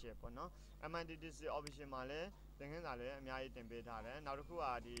official ပေါ့နော် MITDC official မှာလည်းသင်ခန်းစာလည်းအများကြီးတင်ပေးထားတယ်နောက်တစ်ခုက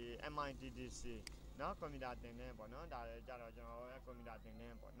ဒီ MITDC เนาะကွန်ပျူတာတင်တဲ့ပေါ့နော်ဒါလည်းကြတော့ကျွန်တော်တို့ကွန်ပျူတာတင်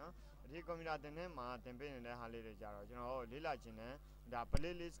တဲ့ပေါ့နော်ဒီကွန်ပျူတာတင်တဲ့မှာတင်ပေးနေတဲ့ဟာလေးတွေကြတော့ကျွန်တော်တို့လေ့လာခြင်းနဲ့ဒါ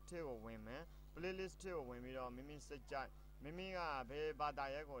playlist တွေကိုဝင်မယ် playlist တွေကိုဝင်ပြီးတော့မိမိစိတ်ကြိုက်မိမိကဘယ်ဘာသာ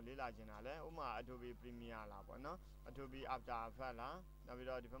ရပ်ကိုလေ့လာခြင်းတာလဲဥပမာ Adobe Premiere လားပေါ့နော် Adobe After Effects လားနောက်ပြီး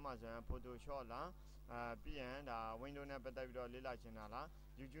တော့ဒီဘက်မှာဆိုရင် Photoshop လားပြီးရင်ဒါ Windows နဲ့ပတ်သက်ပြီးတော့လေ့လာခြင်းတာလား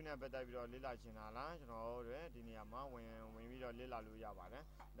YouTube နဲ့ပတ်သက်ပြီးတော့လေ့လာခြင်းတာလားကျွန်တော်တို့ဒီနေရာမှာဝင်ပြီးတော့လေ့လာလို့ရပါတယ်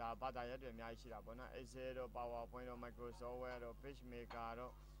ဒါဘာသာရပ်တွေအများကြီးရှိတာပေါ့နော် Excel တို့ PowerPoint တို့ Microsoft Word တို့ PageMaker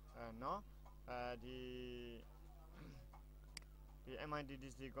တို့เนาะဒီ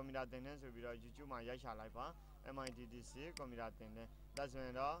MITDC ကွန်ပျူတာသင်တန်းဆိုပြီးတော့ YouTube မှာရိုက်ချလိုက်ပါ MITDC ကွန်ပျူတာသင်တန်းဒါဆိုရ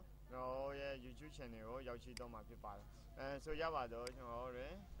င်တော့ ကျွန်တော်ရဲ့ YouTube channel ကိုရောက်ရှိတော့မှာဖြစ်ပါတယ်ဆိုရပါတော့ကျွန်တော်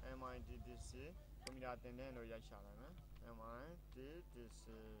တို့ MITDC ကွန်ပျူတာသင်တန်းလို့ရိုက်ရှာလိုက်မယ် MITDC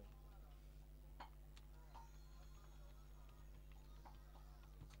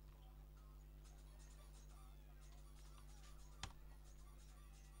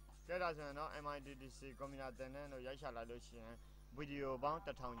ကဲဒါဆိုရင်တော့ MITDC ကွန်ပျူတာသင်တန်းလို့ရိုက်ရှာလိုက်လို့ရှိရင်ဗီဒီယိုပေါင်း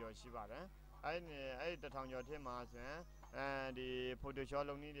1000ကျော်ရှိပါတယ်အဲ့1000ကျော်ထဲမှာဆိုရင်ဒီ Photoshop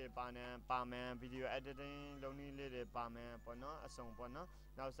လုပ်နည်းတွေပါမယ် Video Editing လုပ်နည်းလေးတွေပါမယ်ပေါ့နော်အစုံပေါ့နော်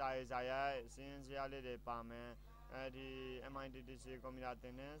နောက်စာရိုက်စင်းစရာလေးတွေပါမယ်ဒီ MITDC ကွန်ပျူတာသ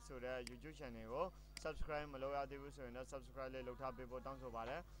င်တန်းဆိုတဲ့ YouTube channel ကို subscribe မလုပ်ရသေးဘူးဆိုရင်တော့ subscribe လေးလုပ်ထားပေးဖို့တောင်းဆိုပါ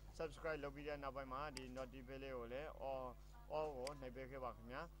တယ် subscribe လုပ်ပြီးတဲ့နောက်ပိုင်းမှာဒီ notification လေးကိုလည်း all ကိုနှိပ်ပေးခဲ့ပါခင်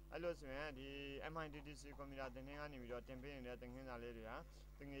ဗျာအဲ့လိုဆိုရင်ဒီ MITDC ကွန်ပျူတာသင်တန်းကနေပြီးတော့တင်ပေးနေတဲ့သင်ခန်းစာလေးတွေဟာ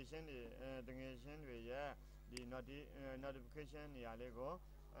တငယ်ချင်းတွေရဲ့ဒီ notification နေရာလေးကို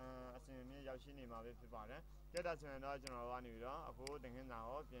အစဉ်အမြဲရောက်ရှိနေမှာပဲဖြစ်ပါတယ်ကြက်တာဆိုရင်တော့ကျွန်တော်ကနေပြီးတော့အခုသင်ခန်းစာ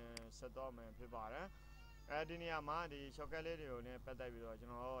ကိုပြန်ဆက်တော့မယ်ဖြစ်ပါတယ်ဒီနေရာမှာဒီ shortcut လေးတွေကိုလည်းပတ်သက်ပြီးတော့ကျွ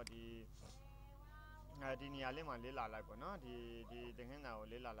န်တော်ဒီနေရာလေးမှာလေးလာလိုက်ပေါ့နော်ဒီသင်ခန်းစာကို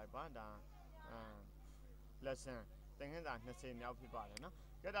လေးလာလိုက်ပါဒါ lesson သင်ခန်းစာ20မြောက်ဖြစ်ပါတယ်နော်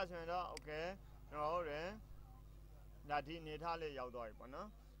ကြက်တာဆိုရင်တော့ okay ကျွန်တော်တို့ရဒါဒီအနေထားလေးရောက်တော့ပြီပေါ့နော်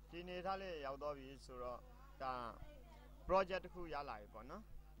ဒီအနေထားလေးရောက်တော့ပြီဆိုတော့ဒါ project တစ်ခုရလာပြီပေါ့နော်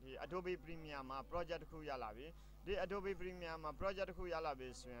ဒီ Adobe Premiere မှာ project တစ်ခုရလာပြီဒီ Adobe Premiere မှာ project တစ်ခုရလာပြီ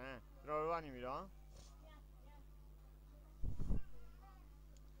ဆိုရင်ကျွန်တော်တို့ကနေပြီးတော့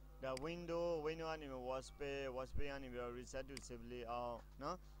ဒါ window ကနေပြီး workspace ကနေပြီးတော့ reset to save layout เน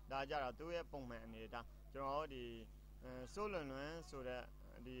าะဒါကြတော့သူ့ရဲ့ပုံမှန်အနေဒါကျွန်တော်တို့ဒီစိုးလွန်ဆိုတဲ့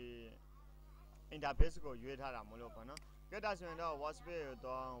ဒီ interface ကိုရွေးထားတာမလို့ပေါ့နော်ကြက်တာဆိုရင်တော့ workspace ကို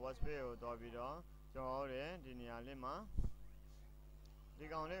တော့ပြီးတော့ကျွန်တော်တို့ဒီနေရာလေးမှာဒီ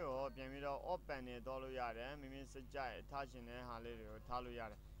ကောင်လေးကိုပြန်ပြီးတော့ open နေတော့လို့ရတယ်မိမိစကြိုက်ထားခြင်းတဲ့ဟာလေးတွေကိုထားလို့ရ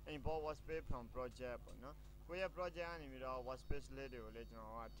တယ် import workspace from project ပေါ့နော်ကိုယ့်ရဲ့ project ကနေပြီးတော့ workspace လေးတွေကိုလည်းကျွန်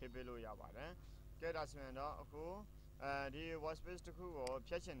တော်ကထည့်ပေးလို့ရပါတယ်ကြက်တာဆိုရင်တော့အခုဒီ workspace တစ်ခုကို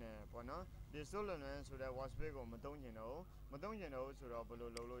ဖြတ်ချင်တယ်ပေါ့နော်ဒီ Solon ဆိုတဲ့ workspace ကိုမသုံးချင်တော့ဆိုတော့ဘယ်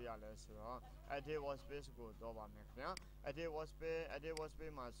လိုလုပ်လို့ရလဲဆိုတော့ edit workspace ကိုတော့ပါမယ်ခင်ဗျာ edit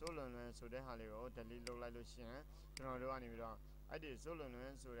workspace မှာ Solon ဆိုတဲ့ဟာလေးကို delete လုပ်လိုက်လို့ရှိရင်ကျွန်တော်တို့ကနေပြီးတော့အဲ့ဒီ Solon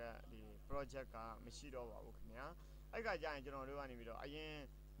ဆိုတဲ့ဒီ project ကမရှိတော့ပါဘူးခင်ဗျာအဲ့ကကြရင်ကျွန်တော်တို့ကနေပြီးတော့အရင်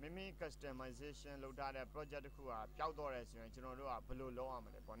မိမိ customization လုပ်ထားတဲ့ project တစ်ခုကပျောက်တော့တယ်ဆိုရင်ကျွန်တော်တို့ကဘယ်လိုလုပ်ရမ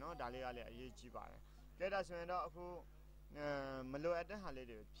လဲပေါ့နော်ဒါလေးကလည်းအရေးကြီးပါတယ်ကြည့်ဒါဆိုရင်တော့အခုမလိုအပ်တဲ့ဟာလေး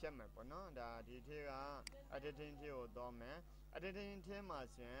တွေဖြတ်မယ်ပေါ့နော်ဒါဒီထဲက editing ထဲကိုတော့မယ် editing ထဲမှာ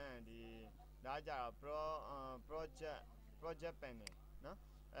ဆိုရင်ဒီဒါကြတော့ project panel နော်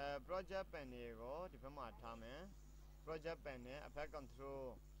project panel ကိုဒီဘက်မှာထားမယ် project panel effect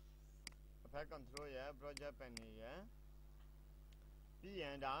control ရဲ့ project panel ရဲ့ပြီးရ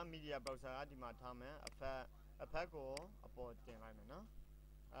င်ဒါ media browser ကဒီမှာထားမယ် effect ကိုအပေါ်တင်လိုက်မယ်နော်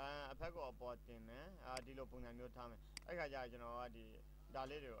effect ကိုအပေါ်တင်မယ်ဒီလိုပုံစံမျိုးထားမယ်အဲ့ခါကျကျွန်တော်ကဒီဒါ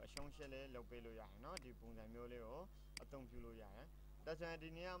လေးတွေကိုအရှုံးရှင်းလေးလုပ်ပေးလို့ရတယ်နော်ဒီပုံစံမျိုးလေးကိုအသုံးပြုလို့ရတယ်ဒါဆိုရင်ဒီ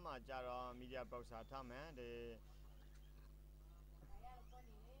နေရာမှာကျတော့ media browser ထားမယ်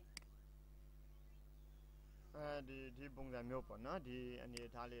ဒီပုံစံမျိုးပေါ့နော်ဒီအနေ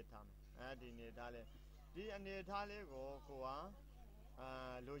ထားလေးထားမယ်ဒီအနေထားလေးကိုကိုက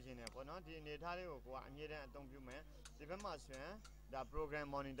လိုချင်တယ်ပေါ့နော်ဒီအနေထားလေးကိုကအမြဲတမ်းအသုံးပြုမယ်ဒီဘက်မှာဆိုရင်ဒါ program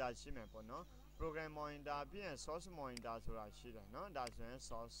monitor ရှိမယ်ပေါ့နော် program monitor ပြီးရင် source monitor ဆိုတာရှိတယ်နော်ဒါဆိုရင်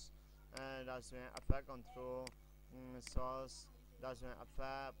source ဒါဆိုရင် effect control source ဒါဆိုရင်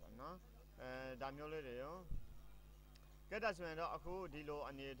effect ပေါ့နော်ဒါမျိုးလေးတွေရောကဲဒါဆိုရင်တော့အခုဒီလို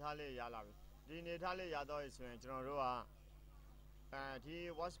အနေထားလေးရလာပြီဒီအနေထားလေးရတော့ဆိုရင်ကျွန်တော်တို့ကဒီ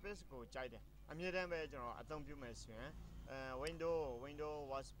workspace ကိုကြိုက်တယ်အမြဲတမ်းပဲကျွန်တော်အသုံးပြုမယ်ဆိုရင်window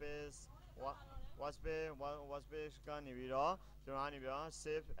workspace ကနေပြီးတော့ကျွန်တော်ကနေပြီးတော့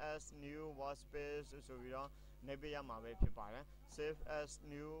save as new workspace ဆိုပြီးတော့နှိပ်ပေးရမှာပဲဖြစ်ပါတယ် save as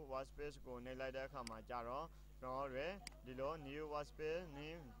new workspace ကိုနှိပ်လိုက်တဲ့အခါမှာကြတော့ကျွန်တော်တို့ဒီလို new workspace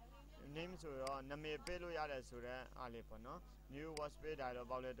name ဆိုတော့နာမည်ပေးလို့ရတယ်ဆိုတော့အားလေးပေါ့နော် new workspace dialog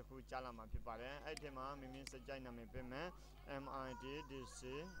box လေးတစ်ခုကြားလာမှာဖြစ်ပါတယ်အဲ့ဒီမှာမိမိစကြိုက်နာမည်ပေးမယ်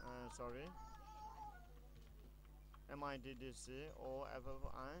MITDC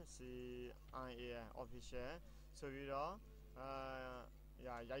OFFICIAN official ဆိုပြီးတော့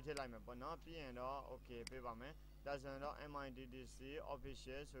ရိုက်ထည့်လိုက်မယ်ပေါ့နော်ပြီးရင်တော့ okay ပေးပါမယ်ဒါဆိုရင်တော့ MITDC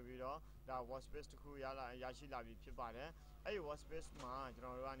official ဆိုပြီးတော့ဒါ workspace တစ်ခုရရှိလာပြီဖြစ်ပါတယ်အဲ့ဒီ workspace မှာကျွန်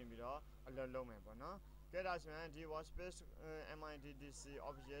တော်တို့ကနေပြီးတော့အလုပ်လုပ်မယ်ပေါ့နော်ကဲဒါဆိုရင်ဒီ workspace MITDC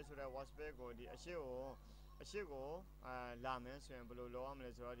official ဆိုတဲ့ workspace ကိုဒီအရှိကို အရှိကိုလာမယ်ဆိုရင်ဘယ်လိုလုပ်ရမ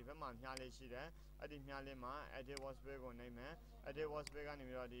လဲဆိုတော့ဒီဘက်မှာမြားလေးရှိတယ်အဲ့ဒီမြားလေးမှာ edit workspace ကိုနှိပ်မယ် edit workspace ကနေ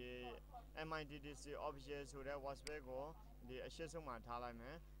ပြီးတော့ဒီ MITDC official ဆိုတဲ့ workspace ကိုဒီအရှိဆုံးမှာထားလိုက်မ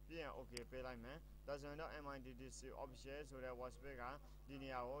ယ်ပြီးရင် okay ပေးလိုက်မယ်ဒါဆိုရင်တော့ MITDC official ဆိုတဲ့ workspace ကဒီနေ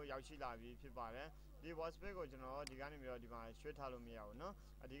ရာကိုရောက်ရှိလာပြီဖြစ်ပါတယ်ဒီ workspace ကိုကျွန်တော်ဒီကနေပြီးတော့ဒီမှာရွှေ့ထားလို့မရဘူးเนาะ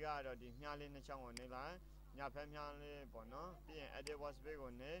အဓိကကတော့ဒီမြားလေးနှစ်ချောင်းကိုနှိပ်လိုက်ညာဖက်မြားလေးပေါ့เนาะပြီးရင် edit workspace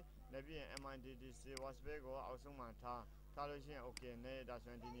ကိုနှိပ်လည်းပြီးရင် MITDC workspace ကိုအောက်ဆုံးမှာထားလို့ရှိရင် okay နဲ့ဒါ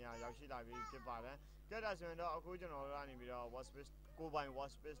ဆိုရင်ဒီနေရာရောက်ရှိလာပြီဖြစ်ပါတယ်ကြည့်ဒါဆိုရင်တော့အခုကျွန်တော်တို့ကနေပြီးတော့ workspace ကိုပိုင်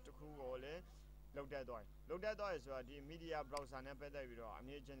workspace တစ်ခုကိုလည်းလောက်တက်သွားရဆိုတာဒီ media browser နဲ့ပတ်သက်ပြီးတော့အ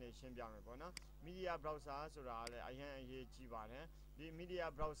မြင့်ချင်းလေးရှင်းပြမယ်ပေါ့နော် media browser ဆိုတာလည်းအရင်အရေးကြီးပါတယ်ဒီ media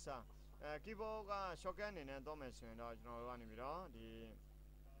browser keyboard က shortcut အနေနဲ့တော့မယ်ဆိုရင်တော့ကျွန်တော်တို့ကနေပြီးတော့ဒီ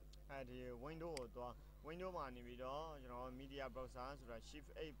window ကိုသွား window မှာနေပြီးတော့ကျွန်တော် media browser ဆိုတာ shift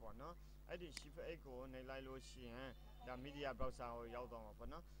 8ပေါ့နော်အဲ့ဒီ shift 8ကိုနှိပ်လိုက်လို့ရှိရင်ဒါ media browser ကိုရောက်သွားမှာ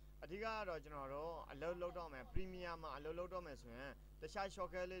ပေါ့နော်အဓိကကတော့ကျွန်တော်တို့အလုပ်လုပ်တော့မယ် premium မှာအလုပ်လုပ်တော့မယ်ဆိုရင်တခြား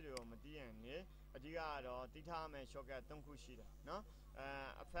shortcut လေးတွေကိုမသိရင်နေအဓိကကတော့တိထားမယ် shortcut 3ခုရှိတယ်เนาะ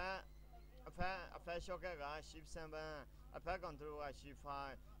အဖက် shortcut က shift 7အဖက် control က shift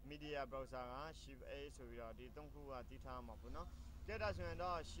 5 media browser က shift 8ဆိုပြီးတော့ဒီ3ခုကတိထားမှာပေါ့เนาะကြည့်ဒါဆိုရင်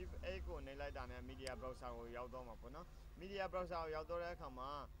တော့ shift 8ကိုနှိပ်လိုက်တာနဲ့ media browser ကိုရောက်တော့မှာပေါ့เนาะ media browser ကိုရောက်တော့တဲ့အခါမှာ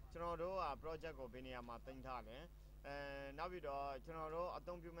ကျွန်တော်တို့က project ကိုဘယ်နေရာမှာတင်ထားလဲနောက်ပြီးတော့ကျွန်တော်တို့အ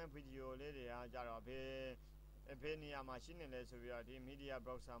သုံးပြုမဲ့ video လေးတွေကကြတော့ဘယ်နေရာမှာရှိနေလဲဆိုပြီးတော့ဒီ media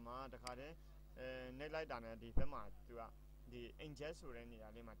browser မှာတခါတည်းနှိပ်လိုက်တာနဲ့ဒီဘက်မှာသူကဒီ ingest ဆိုတဲ့နေရာ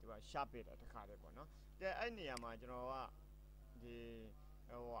လေးမှာသူက sharp ပေးတယ်တခါတည်းပေါ့နော်ကဲအဲ့နေရာမှာကျွန်တော်ကဒီ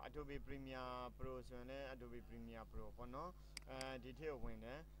Adobe Premiere Pro ဆိုရင်လည်း Adobe Premiere Pro ပေါ့နော်ဒီထည့်ကိုဝင်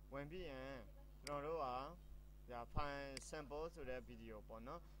ပြီးရင်ကျွန်တော်တို့ကဒါ file sample ဆိုတဲ့ video ပေါ့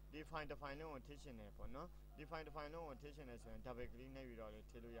နော်ဒီ file တစ် file လုံးကိုထည့်ချင်တယ်ပေါ့နော်ဒီ file တစ် file လုံးကိုထည့်ချင်တယ်ဆိုရင် double click နှိပ်ပြီးတော့လည်း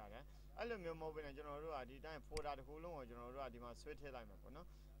ထည့်လို့ရတယ်အဲ့လိုမျိုးမဟုတ်ဘဲနဲ့ကျွန်တော်တို့ကဒီတိုင်း folder တစ်ခုလုံးကိုကျွန်တော်တို့ကဒီမှာဆွဲထည့်လိုက်မှာပေါ့နော်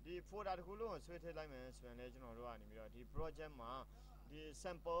ဒီ folder တစ်ခုလုံးကိုဆွဲထည့်လိုက်မယ်ဆိုရင်လည်းကျွန်တော်တို့ကနေပြီးတော့ဒီ project မှာဒီ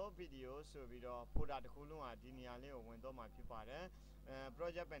sample video ဆိုပြီးတော့ folder တစ်ခုလုံးကဒီနေရာလေးကိုဝင်တော့မှာဖြစ်ပါတယ်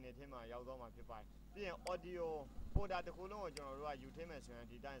project panel ထဲမှာရောက်တော့မှာဖြစ်ပါတယ်ပြီးရင် audio folder တစ်ခုလုံးကိုကျွန်တော်တို့ကယူထည့်မယ်ဆိုရင်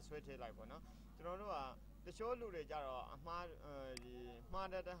ဒီတိုင်းဆွဲထည့်လိုက်ပေါ့နော်ကျွန်တော်တို့ကတချို့လူတွေကြတော့အမှားမှား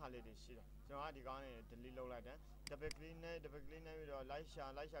တတ်တဲ့ဟာလေးတွေရှိတယ်ကျွန်တော်ကဒီကောင်းနေ delete လုပ်လိုက်တယ် double click နဲ့ပြီးတော့ လိုက်ရှာ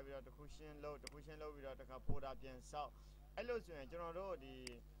ပြီးတော့တစ်ခုရှင်းလုပ်ပြီးတော့တစ်ခါ folder ပြန်ဆောက်အဲ့လိုဆိုရင်ကျွန်တော်တို့ဒီ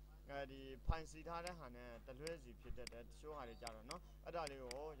ဖိုင်စီထားတဲ့ဟာနဲ့တလွဲစီဖြစ်တတ်တယ်တချို့ဟာတွေကြတော့เนาะအဲ့ဒါလေး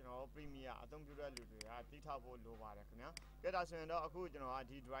ကိုကျွန်တော်တို့ Premiere အသုံးပြုတဲ့လူတွေကသိထားဖို့လိုပါတယ်ခင်ဗျာကြည့်ဒါဆိုရင်တော့အခုကျွန်တော်က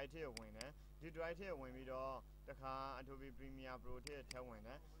ဒီ drive ထဲကိုဝင်တယ်ဒီ drive ထဲကိုဝင်ပြီးတော့တခါ Adobe Premiere Pro ထဲဝင်တ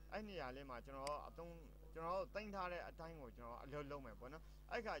ယ်အဲ့နေရာလေးမှာကျွန်တော်တို့တင်ထားတဲ့အတိုင်းကိုကျွန်တော်အလုပ်လုပ်မယ်ပေါ့နော်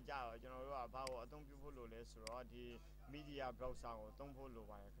အဲ့ခါကျတော့ကျွန်တော်တို့ကဘာကိုအသုံးပြုဖို့လိုလဲဆိုတော့ဒီ media browser ကိုသုံးဖို့လို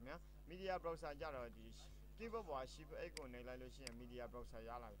ပါတယ်ခင်ဗျာ media browser ကြတော့ဒီ keyboard ပေါ်က shift 8ကိုနှိပ်လိုက်လို့ရှိရင် media browser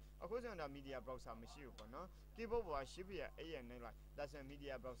ရလာပြီအခုဆိုရင်တော့ media browser မရှိဘူးပေါ့နော် keyboard ပေါ်က shift ရဲ့8ရဲ့နှိပ်လိုက်ဒါဆိုရင်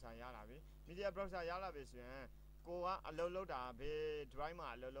media browser ရလာပြီ media browser ရလာပြီဆိုရင်ကိုကအလုပ်လုပ်တာဘယ် drive မှာ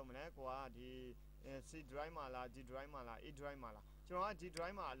အလုပ်လုပ်မလဲကိုကဒီ C drive မှာလား D drive မှာလား E drive မှာလားကျွန်တော်က D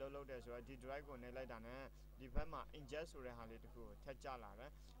drive မှာအလုပ်လုပ်တယ်ဆိုတော့ D drive ကိုနှိပ်လိုက်တာနဲ့ဒီဘက်မှာ ingest ဆိုတဲ့ဟာလေးတစ်ခုကိုထပ်ကြလာတ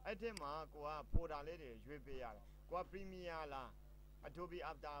ယ်အဲ့ဒီမှာကိုက folder လေးတွေရွေးပေးရတယ်ကိုက Premiere လား Adobe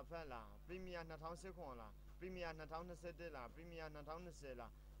After Effects လား Premiere 2019လား Premiere 2021လား Premiere 2020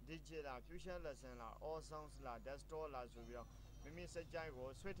လား Digital လား Fusion Lesson လား All Sounds လား Desktop လားဆိုပြီးတော့မိမိစက်ကြိုက်ကို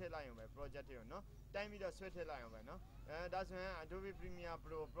ဆွဲထည့်လိုက်ရုံပဲ project တွေကိုနော်တိုင်းပြီးတော့ဆွဲထည့်လိုက်ရုံပဲနော်ဒါဆိုရင် Adobe Premiere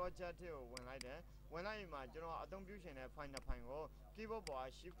Pro project တွေကိုဝင်လိုက်တယ်ဝင်လိုက်ရင်မှကျွန်တော်အသုံးပြုရှင်တဲ့ file တစ် file ကို keyboard ပေါ်က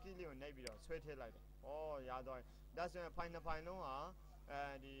shift key လေးကိုနှိပ်ပြီးတော့ဆွဲထည့်လိုက်တယ်ဩရသွားဒါဆိုရင် file တစ် file လုံးဟာ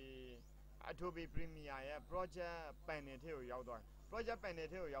ဒီ Adobe Premiere ရဲ့ project panel ထဲကိုရောက်သွားတယ် project panel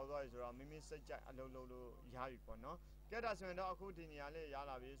ထဲကိုရောက်သွားပြီဆိုတော့မိမိစိတ်ကြိုက်အလုပ်လုပ်လို့ရပြီပေါ့နော်ကဲဒါဆိုရင်တော့အခုဒီနေရာလေးရ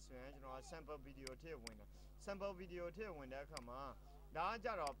လာပြီဆိုရင်ကျွန်တော် sample video ထဲဝင်တယ် sample video ထဲဝင်တဲ့အခါမှာဒါကကြ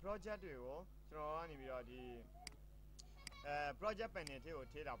တော့ project တွေကိုကျွန်တော်ကနေပြီးတော့ဒီproject panel ထဲကို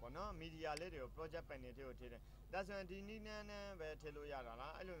ထည့်တာပေါ့နော် media လေးတွေကို project panel ထဲကိုထည့်တယ်ဒါဆိုရင်ဒီနည်းနဲ့ပဲထည့်လို့ရတာ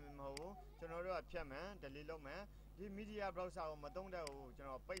လားအဲ့လိုမျိုးမဟုတ်ဘူးကျွန်တော်တို့ကဖြတ်မယ် delete လုပ်မယ်ဒီ media browser ကိုမသုံးတတ်ဘူးကျွန်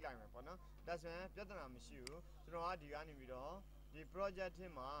တော်ပိတ်လိုက်မယ်ပေါ့နော်ဒါဆိုရင်ပြဿနာမရှိဘူးကျွန်တော်ကဒီကနေပြီးတော့ဒီ project ထဲ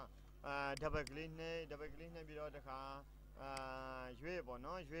မှာdouble click နဲ့ပြီးတော့တခါရွေးပေါ့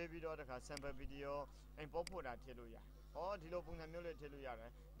နော်ရွေးပြီးတော့တခါ sample video import folder ထည့်လို့ရတယ်။ဩဒီလိုပုံစံမျိုးလေးထည့်လို့ရတ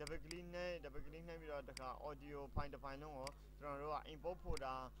ယ်။ double click နဲ့ပြီးတော့တခါ audio file တစ် file လုံးကိုကျွန်တော်တို့က import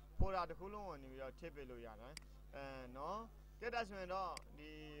folder တစ်ခုလုံးကိုနေပြီးတော့ထည့်ပေးလို့ရတယ်။နော်ကဲဒါဆိုရင်တော့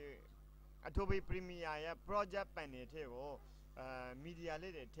ဒီ Adobe Premiere ရဲ့ project panel ထဲကိုmedia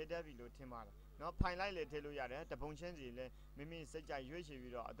လေးတွေထည့်တတ်ပြီလို့ထင်ပါတယ် နော်ဖိုင်လိုက်လေထည့်လို့ရတယ်တပုံချင်းစီလေမိမိစိတ်ကြရွေးချယ်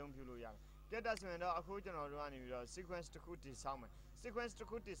ပြီးတော့အသုံးပြုလို့ရတယ်ကဲဒါဆိုရင်တော့အခုကျွန်တော်တို့ကနေပြီးတော့ sequence တစ်ခုတည်ဆောက်မယ် sequence တစ်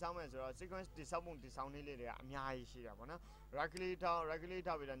ခုတည်ဆောက်မယ်ဆိုတော့ sequence တည်ဆောက်ပုံတည်ဆောက်နည်းလေးတွေကအများကြီးရှိတာပေါ့နော် regulate ထောက်ပြီး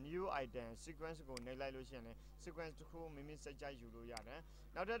တော့ new item sequence ကိုနှိပ်လိုက်လို့ရှိရင်လေ sequence တစ်ခုမိမိစိတ်ကြယူလို့ရတယ်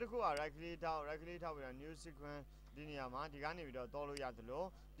နောက်တစ်ခုက regulate ထောက်ပြီးတော့ new sequence ဒီနေရာမှာဒီကနေပြီးတော့တောလို့ရသလို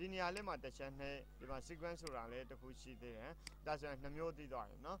ဒီနေရာလေးမှာတစ်ချက်နဲ့ဒီမှာ sequence ဆိုတာလည်းတစ်ခုရှိသေးတယ်ဒါဆိုရင်2မျိုးသိသွား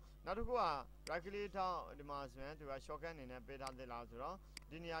တယ်နော်နောက်တစ်ခုက regulate ထောက်ဒီမှာဆိုရင်သူက shortcut အနေနဲ့ပေးထားသေးလားဆိုတော့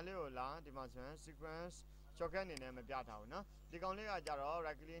ဒီနေရာလေးကိုလာဒီမှာဆိုရင် sequence shortcut အနေနဲ့မပြထားဘူးနော်ဒီကောင်လေးကကြတော့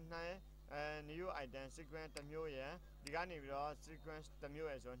regulate နှိုင်းnew item sequence တစ်မျိုးရယ်ဒီကနေပြီးတော့ sequence တစ်မျိုး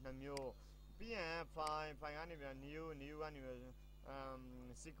ရယ်ဆိုတော့2မျိုးပြီးရင် file ကနေပြီးတော့ new ကနေပြီးတော့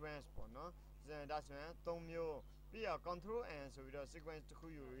sequence ပေါ့နော်ဒါဆိုရင်3မျိုးပြီးတော့ control n ဆိုပြီးတော့ sequence တစ်ခု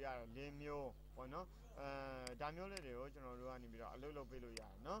ယူလို့ရတယ်4မျိုးပေါ့နော်ဒါမျိုးလေးတွေကိုကျွန်တော်တို့ကနေပြီးတော့အလုပ်လုပ်ပေးလို့ရ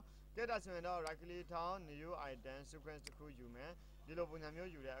တယ်နော်ကဲဒါဆိုရင်တော့ regulate ထောင်း new item sequence တစ်ခုယူမယ်ဒီလိုပုံစံ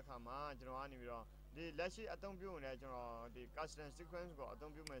မျိုးယူတဲ့အခါမှာကျွန်တော်ကနေပြီးတော့ဒီလက်ရှိအသုံးပြုနေကျွန်တော်ဒီ custom sequence ကိုအ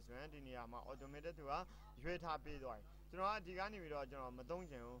သုံးပြုမယ်ဆိုရင်ဒီနေရာမှာ automatic သူကရွေးထားပေးသွားတယ်ကျွန်တော်ကဒီကနေပြီးတော့ကျွန်တော်မသုံး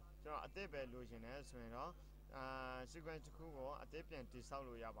ချင်ဘူးကျွန်တော်အသစ်ပဲလိုချင်တယ်ဆိုရင်တော့sequence တစ်ခုကိုအသစ်ပြန်တည်ဆောက်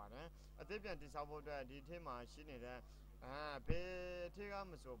လို့ရပါတယ်အသစ်ပြန်တည်ဆောက်ဖို့အတွက်ဒီထဲမှာရှိနေတဲ့ဘယ်ထဲက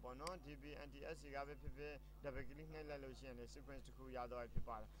မဆိုပေါ့နော် DB/NTSC ကပဲဖြစ်ဖြစ် double click နှိပ်လိုက်လို့ရှိရင်လည်း sequence တစ်ခုရတော့ဖြစ်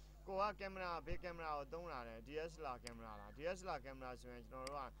ပါတယ်ကိုကကင်မရာဘေးကင်မရာကိုသုံးလာတယ် DSLR ကင်မရာလား DSLR ကင်မရာဆိုရင်ကျွန်တော်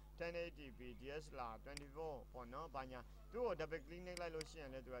တို့က 1080p DSLR 24ပေါ့နော်ဘာညာသူ့ကို double click နှိပ်လိုက်လို့ရှိရ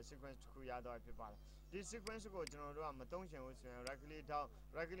င်လည်းသူက sequence တစ်ခုရတော့ဖြစ်ပါတယ်ဒီ sequence ကိုကျွန်တော်တို့ကမသုံးချင်ဘူးဆိုရင် regulate ထောက်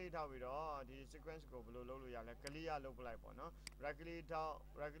ပြီးတော့ဒီ sequence ကိုဘယ်လိုလုပ်လို့ရလဲ clear လုပ်ပလိုက်ပေါ့နော် regulate ထော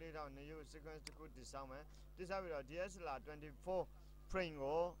က် new sequence တစ်ခုတည်ဆောက်မယ်တည်ဆောက်ပြီးတော့ DSLR 24 frame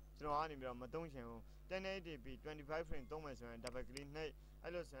ကိုကျွန်တော်ကနေပြီးတော့မသုံးချင်ဘူး 1080p 25 frame သုံးမယ်ဆိုရင် double click နှိပ်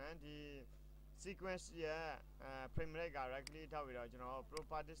အဲ့လိုဆိုရင်ဒီ sequence ရဲ့ frame rate က regulate ထောက်ပြီးတော့ကျွန်တော်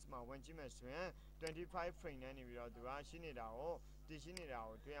properties မှာဝင်ကြည့်မယ်ဆိုရင်25 frame နဲ့နေပြီးတော့သူကရှိနေတာကို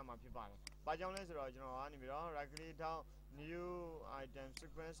တွေ့ရမှာဖြစ်ပါတယ်။ဘာကြောင့်လဲဆိုတော့ကျွန်တော်ကနေပြီးတော့ regulate ထောက် new item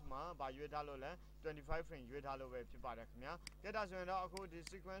sequence မှာဗာရွေးထားလို့လဲ25 frame ရွေးထားလို့ပဲဖြစ်ပါတယ်ခင်ဗျာ။ကဲဒါဆိုရင်တော့အခုဒီ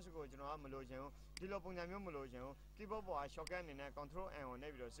sequence ကိုကျွန်တော်ကမလိုချင်ဘူးဒီလိုပုံစံမျိုးမလိုချင်ဘူး keyboard ပေါ်က shortcut အနေနဲ့ control n ကိုနှိ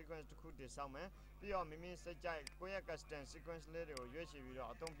ပ်ပြီးတော့ sequence တစ်ခုတည်ဆောက်မယ်ပြီးတော့မိမိစိတ်ကြိုက်ကိုယ့်ရဲ့ custom sequence လေးတွေကိုရွေးချယ်ပြီးတော့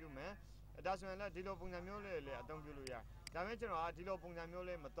အသုံးပြုမယ်ဒါဆိုရင်လည်းဒီလိုပုံစံမျိုးလေးလည်းအသုံးပြုလို့ရတယ်ဒါပေမဲ့ကျွန်တော်ကဒီလိုပုံစံမျိုး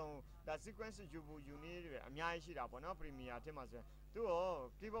လေးမသုံးဒါ sequence ယူဖို့ယူနည်းတွေအများကြီးရှိတာပေါ့နော် Premiere ထဲမှာဆိုရင်သူ့ကို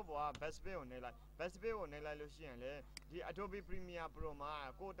keyboard ပေါ်က backspace ကိုနှိပ်လိုက် backspace ကိုနှိပ်လိုက်လို့ရှိရင်လေဒီ Adobe Premiere Pro မှာ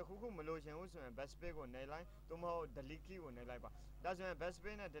ကိုတခုခုမလိုချင်ဘူးဆိုရင် backspace ကိုနှိပ်လိုက်သို့မဟုတ် delete key ကိုနှိပ်လိုက်ပါဒါဆိုရင်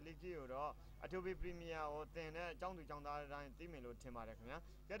backspace နဲ့ delete key ကိုတော့ Adobe Premiere ကိုသင်တဲ့အကြောင်းသူအကြောင်းသားတိုင်းသိမယ်လို့ထင်ပါတယ်ခင်ဗျာ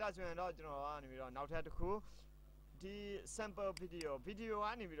ကဲဒါဆိုရင်တော့ကျွန်တော်ကနေပြီးတော့နောက်ထပ်တစ်ခုဒီ sample video က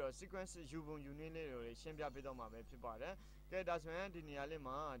နေပြီးတော့ sequence ယူပုံယူနည်းလေးတွေရှင်းပြပေးတော့မှာပဲဖြစ်ပါတယ်ကဲဒါဆိုရင်ဒီနေရာလေး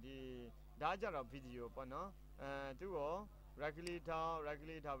မှာဒီဒါကြတော့ video ပေါ့နော်သူ့ကို regulate ထောက်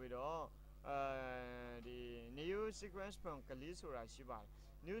ပြီးတော့ဒီ new sequence from ကလေးဆိုတာရှိပါတယ်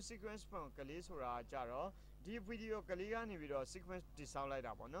new sequence from ကလေးဆိုတာကြတော့ဒီ video ကလေးကနေပြီးတော့ sequence တည်ဆောက်လိုက်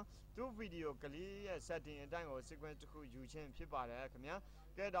တာပေါ့နော်သူ video ကလေးရဲ့ setting အတိုင်းကို sequence တစ်ခုယူခြင်းဖြစ်ပါတယ်ခင်ဗျာ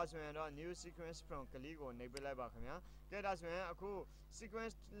ကဲဒါဆိုရင်တော့ new sequence from ကလေးကိုနှိပ်ပေးလိုက်ပါခင်ဗျာကဲဒါဆိုရင်အခု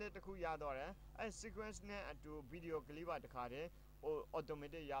sequence လေးတစ်ခုရတော့တယ်အဲ sequence နဲ့အတူ video ကလေးပါတစ်ခါတည်း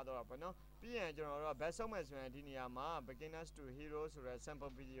automatic ရတော့တာပေါ့နော်ပြီးရင်ကျွန်တော်တို့က back ဆုံးမယ်ဆိုရင်ဒီနေရာမှာ beginners to hero ဆိုတဲ့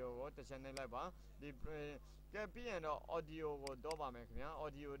sample video ကိုတစ်ချက်နှိပ်လိုက်ပါဒီကဲပြီးရင်တော့ audio ကိုတော့ပါမယ်ခင်ဗျာ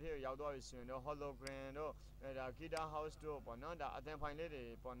audio ထဲကိုရောက်တော့ပြီဆိုရင်တော့ hologram တို့ဒါ guitar house တို့ပေါ့နော်ဒါအသံဖိုင်လေးတွေ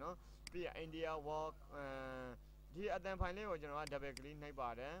ပေါ့နော်ပြီးရင် India walk ဒီအသံဖိုင်လေးကိုကျွန်တော်က double click နှိပ်ပါ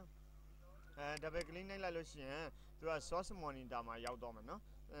တယ်double click နှိပ်လိုက်လို့ရှိရင်သူက source monitor မှာရောက်တော့မယ်နော်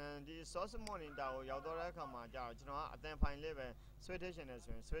ဒီ source monitor ကိုရောက်တော့တဲ့အခါမှာကြာကျွန်တော်ကအသံဖိုင်လေးပဲဆွဲထည့်ရှင်နေ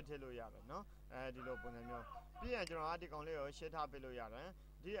ဆိုရင်ဆွဲထည့်လို့ရတယ်နော်ဒီလိုပုံစံမျိုးပြီးရင်ကျွန်တော်ကဒီကောင်လေးကို share ထားပေးလို့ရတယ်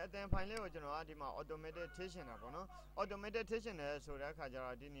ဒီအသံဖိုင်လေးကိုကျွန်တော်ကဒီမှာ automatic ထည့်ရှင်တာပေါ့နော် automatic ထည့်ရှင်တယ်ဆိုတဲ့အခါကျ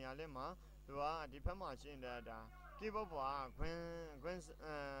တော့ဒီနေရာလေးမှာသူကဒီဘက်မှာရှိနေတဲ့ဒါ keyboard ပေါ်က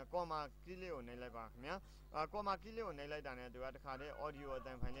comma key လေးကိုနှိပ်လိုက်ပါခင်ဗျာcomma key လေးကိုနှိပ်လိုက်တာနဲ့သူကတခါတည်း audio အ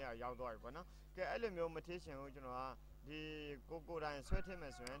သံဖိုင်လေးကရောက်သွားပြီပေါ့နော်ကဲအဲ့လိုမျိုးမထည့်ရှင်ဘူးကျွန်တော်ကဒီကိုတိုင်းဆွဲထည့်မ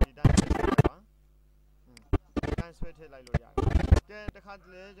ယ်ဆိုရင်ဒီတိုင်းဆွဲထည့်လိုက်ပါဒီတိုင်းဆွဲထည့်လိုက်လို့ရတယ်ကဲတခါတ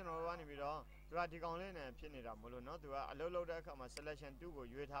လေကျွန်တော်တို့ကနေပြီးတော့သူကဒီကောင်လေးနဲ့ဖြစ်နေတာမလို့နော်သူကအလုပ်လုပ်တဲ့အခါမှာ selection 2ကို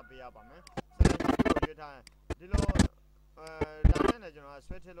ရွေးထားပေးရပါမယ် selection 2ကိုရွေးထားဒီလိုဒါနဲ့လည်းကျွန်တော်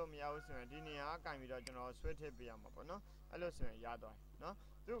ဆွဲထည့်လို့မရဘူးဆိုရင်ဒီနေရာကကင်ပြီးတော့ကျွန်တော်ဆွဲထည့်ပေးရမှာပေါ့နော်အဲ့လိုဆိုရင်ရသွားတယ်နော်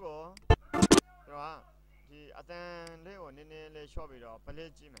သူကိုကျွန်တော်ကဒီ ဒီအတန်လေးကိုနည်းနည်းလေးလျှော့ပြီးတော့ play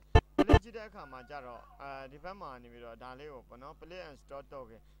ကြည့်မယ် play ကြည့်တဲ့အခါမှာကြတော့ဒီဘက်မှာနေပြီးတော့ဒါလေးကိုပေါ့နော် play and stop တော့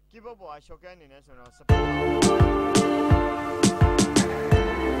ခဲ့ keyboard ပေါ်က shortcut အနေနဲ့ဆိုတော့ space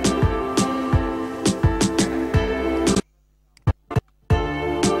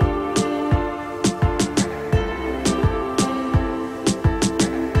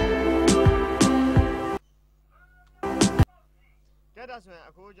ကဲဒါဆိုရင်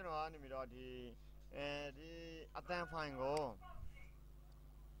အခုကျွန်တော်ကနေပြီးတော့ဒီအတန်ဖိုင်ကို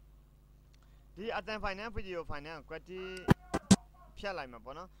ဒီအတန်ဖိုင်နဲ့ video ဖိုင်နဲ့ quality ဖြတ်လိုက်မှာ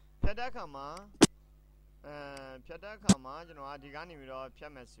ပေါ့နော်ဖြတ်တဲ့အခါမှာကျွန်တော်ဒီကနေပြီးတော့ဖြ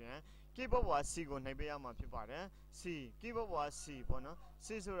တ်မယ်ဆိုရင် keyboard ပေါ်က C ကိုနှိပ်ပေးရမှာဖြစ်ပါတယ် C keyboard ပေါ်က C ပေါ့နော် C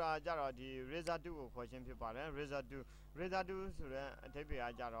ဆိုတာကြတော့ဒီ razor 2ကိုခေါ်ခြင်းဖြစ်ပါတယ် razor 2ဆိုတဲ့အဓိပ္ပာ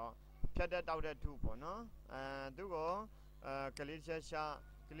ယ်ကကြတော့ဖြတ်တဲ့တောက်တဲ့2ပေါ့နော်သူကိုကလေးချက်ရှာ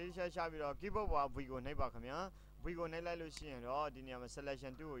ပြီးတော့ keyboard ပေါ်က V ကိုနှိပ်ပါခင်ဗျာ V ကိုနှိပ်လိုက်လို့ရှိရင်တော့ဒီနေရာမှာ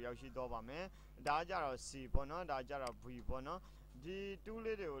selection 2ကိုရောက်ရှိတော့ပါမယ်ဒါကြတော့ C ပေါ့နော်ဒါကြတော့ V ပေါ့နော်ဒီ2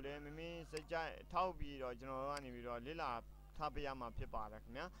လေးတွေကိုလည်းမိစိတ်ကြိုက်ထောက်ပြီးတော့ကျွန်တော်တို့ကနေပြီးတော့လေ့လာထားပေးရမှာဖြစ်ပါတယ်ခ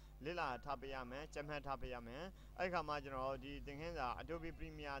င်ဗျာလေ့လာထားပေးရမယ်ကြက်မှတ်ထားပေးရမယ်အဲ့ခါမှကျွန်တော်ဒီသင်ခန်းစာ Adobe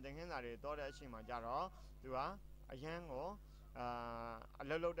Premiere သင်ခန်းစာတွေတောတဲ့အချိန်မှာကြတော့သူကအရန်ကိုအ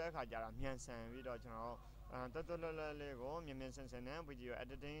လုပ်လုပ်တဲ့အခါကျတော့မြန်ဆန်ပြီးတော့ကျွန်တော်တော်တော်လေးကိုမြန်ဆန်နဲ့ video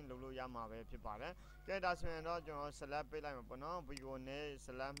editing လုပ်လို့ရမှာပဲဖြစ်ပါတယ်ကဲဒါဆိုရင်တော့ကျွန်တော် select ပေးလိုက်မှာပေါ့နော် video နဲ့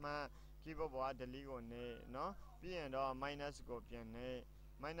select မှ keyboard ပေါ်က delete ကိုနေနော်ပြီးရင်တော့ minus ကိုပြန်နေ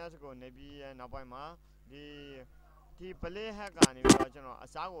minus ကိုနေပြီးရဲ့နောက်ပိုင်းမှာဒီ play hack ကနေပြီးတော့ကျွန်တော်အ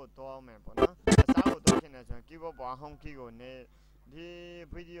စားကိုတောင်းမယ်ပေါ့နော်အစားကိုတောင်းရှင်နေဆိုရင် keyboard ပေါ်က home key ကိုနေဒီ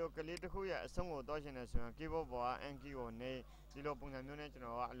video ကလေးတစ်ခုရဲ့အဆုံးကိုတောင်းရှင်နေဆိုရင် keyboard ပေါ်က end key ကိုနေဒီလိုပုံစံမျိုးနဲ့ကျွန်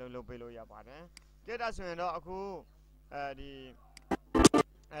တော်ကအလုပ်လုပ်ပေးလို့ရပါတယ်ကဲဒါဆိုရင်တော့အခု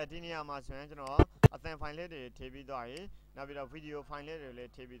ဒီနေရာမှာဆိုရင်ကျွန်တော်အသံဖိုင်လေးတွေထည့်ပြီးသွားပြီနောက်ပြီးတော့ video ဖိုင်လေးတွေလ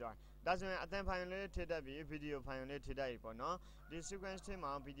ည်းထည့်ပြီးသွားဒါဆိုရင်အသံဖိုင်လေးထည့်တတ်ပြီး video ဖိုင်လေးထည့်တတ်ပြီပေါ့နော်ဒီ sequence ထဲ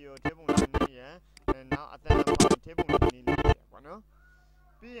မှာ video ထည့်ပုံလေးနေရနောက်အသံဖိုင်ထည့်ပုံလေးနေရပေါ့နော်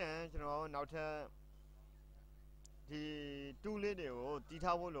ပြီးရင်ကျွန်တော်နောက်ထပ်ဒီ2လေးတွေကိုတီး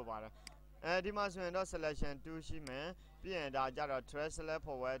ထားဖို့လိုပါတယ်ဒီမှာဆိုရင်တော့ selection 2ရှိမယ်ပြီးရင်ဒါကြတော့ track select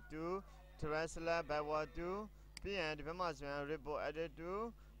forward 2 track select backward 2ပြီးရင်ဒီဘက်မှာဆိုရင် report edit 2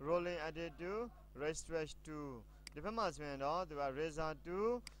 rolling edit 2 restretch 2ဒီဘက်မှာဆိုရင်တော့သူက razor 2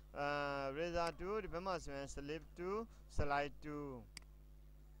ဒီဘက်မှာဆိုရင် slip 2 slide 2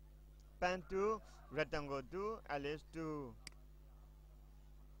 pan 2 rectangle 2 ellipse 2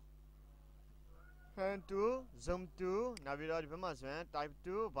 hand 2 zoom 2နောက်ပြီးတော့ဒီဘက်မှာဆိုရင် type 2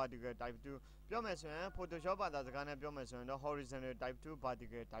 vertical type 2ပြောမယ်ဆိုရင် Photoshop ဘာသာစကားနဲ့ပြောမယ်ဆိုရင်တော့ horizontal type 2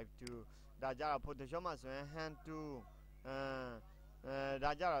 vertical type 2ဒါကြတော့ Photoshop မှာဆိုရင် hand 2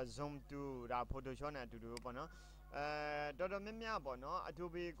ဒါကြတော့ zoom 2ဒါ Photoshop နဲ့အတူတူပေါ့နော်တော်တော်များများပေါ့နော်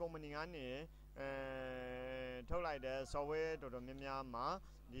Adobe company ကနေထုတ်လိုက်တဲ့ software တော်တော်များများမှာ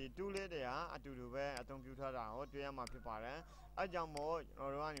ဒီ tool လေးတွေကအတူတူပဲအသုံးပြုထားတာကိုတွေ့ရမှာဖြစ်ပါတယ်အဲကြောင့်မို့ကျွ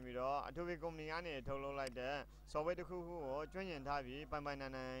န်တော်တို့ကနေပြီးတော့ Adobe company ကနေထုတ်လုပ်လိုက်တဲ့ software တစ်ခုခုကိုကျွမ်းကျင်ထားပြီးပိုင်နို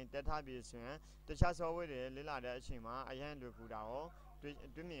င်တက်ထားပြီးဆိုရင်တခြား software တွေလေ့လာတဲ့အချိန်မှာအရင်လွယ်ကူတာကို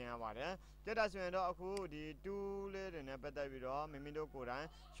တွေ့မြင်ရပါတယ်ကြက်တာဆိုရင်တော့အခုဒီ tool လေးတွေနဲ့ပတ်သက်ပြီးတော့မိမိတို့ကိုယ်တိုင်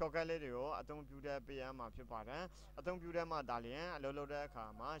shortcut လေးတွေကိုအသုံးပြုတဲ့ပေးရမှာဖြစ်ပါတယ်အသုံးပြုတဲ့မှဒါလျင်အလုပ်လုပ်တဲ့အခါ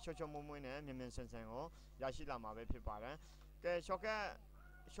မှာချောမွေ့နဲ့မြန်ဆန်ကိုရရှိလာမှာပဲဖြစ်ပါတယ်ကဲ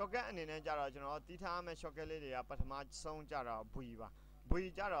shortcut အနေနဲ့ကြတော့ကျွန်တော်တီးထားမယ့် shortcut လေးတွေကပထမဆုံးကြတော့ V ပါ V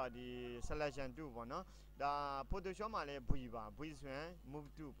ကြတော့ဒီ selection 2ပေါ့နော်ဒါ Photoshop မှာလည်း V ပါ V ဆိုရင် move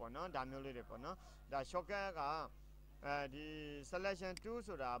to ပေါ့နော်ဒါမျိုးလေးတွေပေါ့နော်ဒါ shortcut ကဒီ selection 2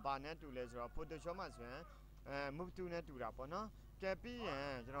ဆိုတာဘာနဲ့တူလဲဆိုတော့ Photoshop မှာဆိုရင်move to နဲ့တူတာပေါ့နော်ကဲပြီးရ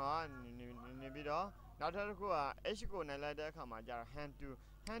င်ကျွန်တော်ကနေပြီးတော့နောက်တစ်ခုက H ကိုနိုင်လိုက်တဲ့အခါမှာကျတော့ hand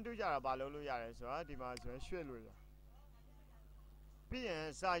to ကြတော့ဘာလုပ်လို့ရတယ်ဆိုတော့ဒီမှာဆိုရင်ရွှေ့လို့ရပြီးရင်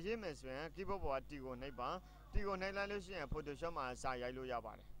စာရေးမယ်ဆိုရင် keyboard ပေါ်က T ကိုနှိပ်ပါ T ကိုနှိပ်လိုက်လို့ရှိရင် Photoshop မှာစာရိုက်လို့ရ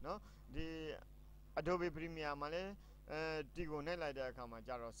ပါတယ်เนาะဒီ Adobe Premiere မှာလည်းT ကိုနှိပ်လိုက်တဲ့အခါမှာ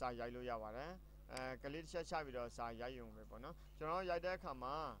ကျတော့စာရိုက်လို့ရပါတယ်ကလေးတစ်ချက်ချပြီးတော့စာရိုက်ရုံပဲပေါ့နော်ကျွန်တော်ရိုက်တဲ့အခါ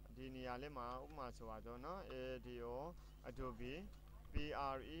မှာဒီနေရာလေးမှာဥပမာဆိုပါတော့เนาะ ADO Adobe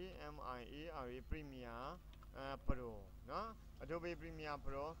Premiere Pro เนาะ Adobe Premiere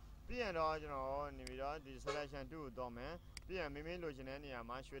Pro ပြီးရင်တော့ကျွန်တော်နေပြီးတော့ဒီ selection 2ကိုတော့မယ်ပြီးရင်မိမိလိုချင်တဲ့နေရာ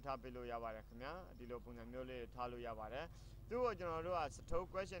မှာရွှေ့ထားပေးလို့ရပါတယ်ခင်ဗျာဒီလိုပုံစံမျိုးလေးထားလို့ရပါတယ်သူ့ကိုကျွန်တော်တို့ကစထိုး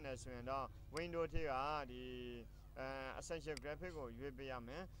question နဲ့ဆိုရင်တော့ window ထဲကဒီ essential graphic ကိုရွေးပေးရမ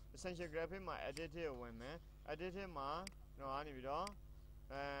ယ် essential graphic မှာ edit ထဲကိုဝင်မယ် edit ထဲမှာတော့နေပြီးတော့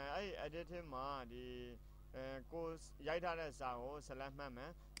အဲ့ edit ထဲမှာဒီကိုရိုက်ထားတဲ့စာကို select မှတ်မ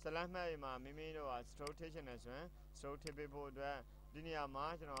ယ် Salama ma mimino stroke tation as well, stroke typical linear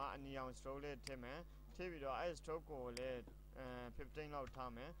margin or a neon stroke teme, Tibido I stroke or led 15 out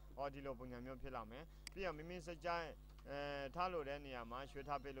time or the Lopunamio Pilame, be a mimis a giant Talo Deniama, should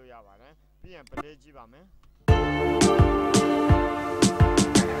have below Yavane, be a Pellegibame.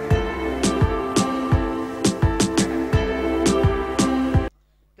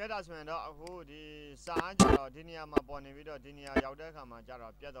 Get us when who the Saja or Dinia Mabonivido, Dinia Yaudekama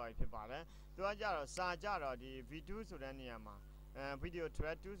Jara, Piado Pipale, to a Jara, Sajara, the V2 Suraniama, video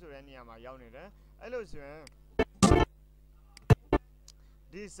thread to Suraniama Yaunide, Elusian.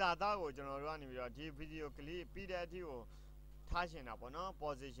 This Sadago General Running video clip, PDTO, touching up on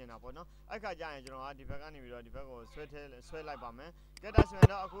position up on I got giant general, the Pagani video, the Pago, sweat like Bame. Get us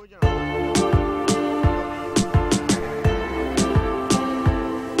when a good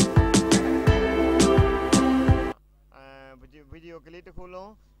video clip to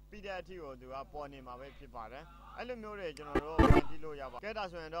Colon, PDTO, do a pony my way people. I don't know the general, get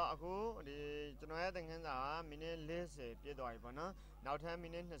us when a good, the general things are minute less, Piedro Ivana, now 10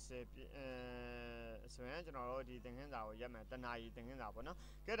 minutes, general, the things are Yemen, the night things are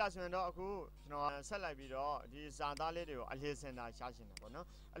get us when a good, Salabido, the Sandalido, a listen at Shashin,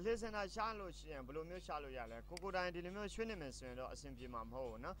 a listen at Charlotte and Blue Shallow Yale, Kukuda and the Shinimus, a simple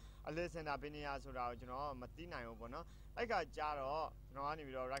mamho, a listen at Benias without Matina Obona. I got Jaro, no one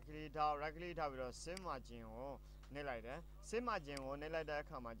will regularly with a Simagin or Nelida, Simagin or Nelida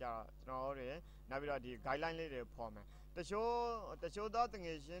Kamaja, no, Navida, the guideline lady poem. The show doting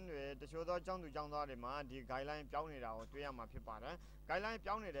is in the show that John to John Dodima, the guideline pounded out to Yama Pipara, guideline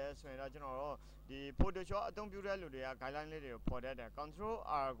pounded as when general, the put the show, don't be real, the guideline lady for that control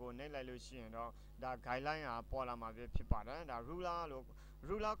argo, Nella Lucian, the guideline are Polama Pipara, the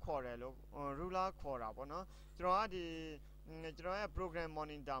ruler quarter, the program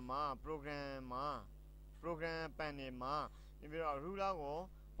morning dama, program panema, if you are ruler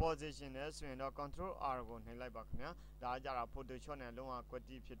position as when the control argo, Nelabakna, the Ajara put the chon and Loma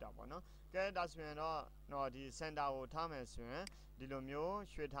Quati Pitapona, get us when no the send out Thomas, the Lomio,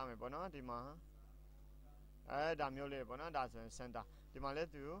 Shuetame Bona, the Maha, Damule Bona, that's a center. The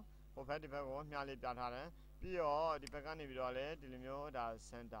Maletu, of Edipago, Miali Datare, Pio, the Pagani Vidole, the Limio, that's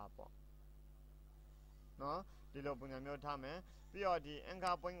center. No, the Lopunamio Tame, Pio, the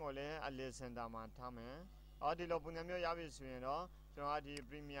Enka Pongole, a listen Dama Tame, or the Lopunamio Yavis, the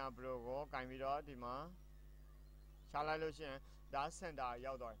Premier Brogo, Kamido, the Ma, Chalalucian, that's center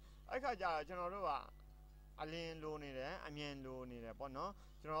Yaudoi. I got General Alien Loni there, I mean Loni there, but no,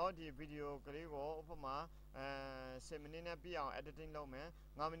 the video Clivo, Opama, Seminina Pion editing low man,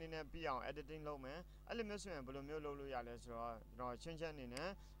 Nominina Pion editing low man, Alimusian, Blumio Luyales, or Chinchan in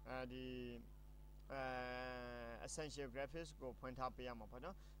the essential graphics go point up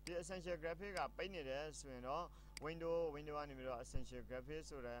Yamapana. The essential graphic are painted as window animal essential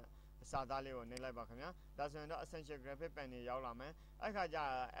graphics or Sadali or Nela Bacana. That's when the essential graphic penny Yaulame. I got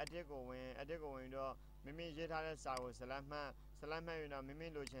Adego window, Mimi Jetale Sao Salama,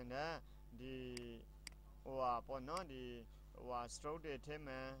 Mimi Lucenda, the Pono, the stroke the Tim,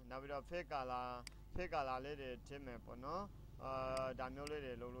 Navida Fekala lady Tim Pono,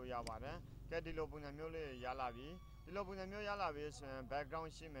 Damule Lulu Yavada. Get the Lopunamule Yalavi, the Lopunamio Yalavis,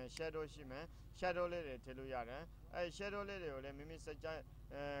 background shime, shadow lady Teluyare, a shadow lady or Mimi Saja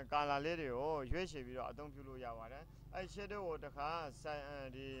Gala lady or Yushi, I don't feel Yavara, a shadow or the car,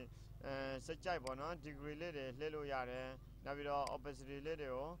 the Sajai Bono, degree lady, Leluyare, Navido opposite lady,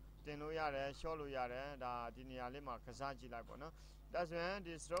 Tenuyare, Sholuyare, the Dinialima, Kasaji Labono. That's when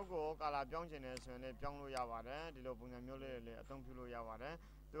the stroke Gala Biongenes and the Pionu Yavare, the Lopunamule, I don't feel Yavare.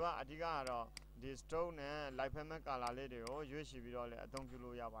 Adiga, the stone, Lipemaka lady, or Yushi Vidol, I don't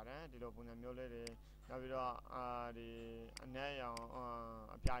kill Yavare, the Lopuna Mule, Navida, the Naya,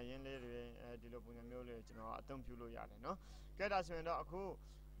 Pian lady, the Lopuna Mule, I don't kill Yare, no? Get us when aku,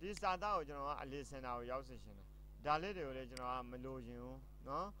 this Sada, I listen our Yausation. The lady, Melusion,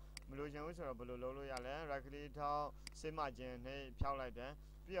 no? Melusion was a Bolo Yale, Rakli Tau, Simagin, Piao like that,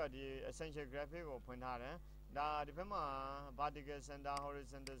 Pia the essential graphic or point hard, the Pema, Badigas and the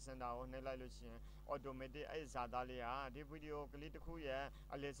horizontal send out Nela Lucian, automated Zadalia, the video Kalituya,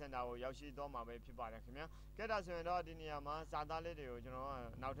 a listen our Yashi Doma by Pibarakimia. Get us when out in Yama, Zadali,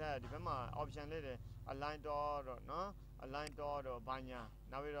 now the Pema option lady, a line door, no, a line door or Banya.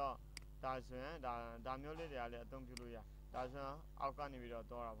 Now we don't, that's when Damule, don't you, that's Alcani video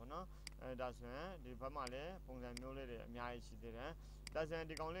door, no, that's when the Pamale, Punga Mule, Mia, she did. That's when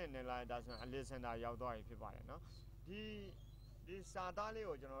the only doesn't listen to your dog if you buy it. No, the Sadali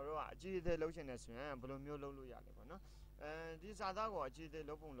or General, G. the Lotion as Blumio Luyale, ဒီစာသားကိုအခြေသေး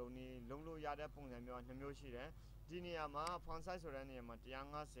လုံးပုံလုံးနေလုံးလို့ရတဲ့ပုံစံမျိုး2မျိုးရှိတယ်ဒီနေရာမှာ font size ဆိုတဲ့နေရာမှာ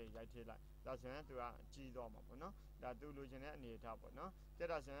150ရိုက်ထည့်လိုက်ဒါဆိုရင်သူကကြီးသွားမှာပေါ့နော်ဒါသူလိုချင်တဲ့အနေအထားပေါ့နော်ကဲ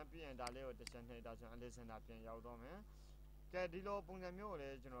ဒါဆိုရင်ပြီးရင်ဒါလေးကိုတစ်ချက်နှိပ်ဒါဆိုရင် list center ပြန်ရောက်တော့မယ်ကဲဒီလိုပုံစံမျိုးကိုလ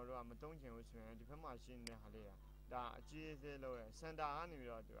ည်းကျွန်တော်တို့ကမသုံးချင်ဘူးဆိုရင်ဒီဘက်မှာရှိနေတဲ့ဟာလေးဒါအကြီးအသေးလို့ရ center ကနေပြီး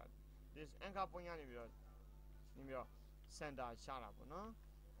တော့သူက this anchor point ကနေပြီးတော့center ရှာတာပေါ့နော်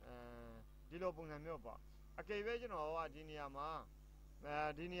ဒီလိုပုံစံမျိုးပေါ့အကယ်၍ကျွန်တော်ကဒီနေရာမှာ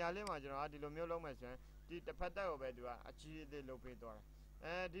ဒီနေရာလေးမှာကျွန်တော်ကဒီလိုမျိုးလုံးမယ်ဆိုရင်ဒီတစ်ဖက်တက်ကိုပဲသူကအကြီးအသေးလုပ်ပေးသွားတ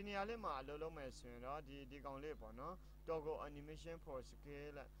ယ်ဒီနေရာလေးမှာအလုပ်လုပ်မယ်ဆိုရင်တော့ဒီကောင်လေးပေါ့နော် toggle animation for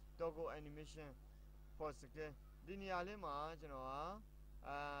scale toggle animation for scale ဒီနေရာလေးမှာကျွန်တော်က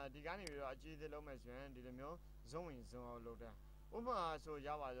ဒီကနေပြီးတော့အကြီးအသေးလုံးမယ်ဆိုရင်ဒီလိုမျိုး zoom in zoom out လုပ်တယ်ဥပမာဆိုရ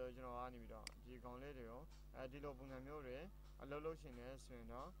ပါဆိုကျွန်တော်ကနေပြီးတော့ဒီကောင်လေးတွေကိုဒီလိုပုံစံမျိုးတွေအလုပ်လုပ်ရှင်နေဆိုရင်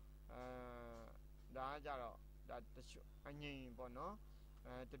တော့ဒါကကြတော့ဒါအငြိမ်ပေါ့နော်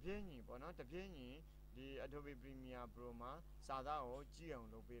တပြင်းညီပေါ့နော်တပြင်းညီဒီ Adobe Premiere Pro မှာစာသားကိုကြည့်အောင်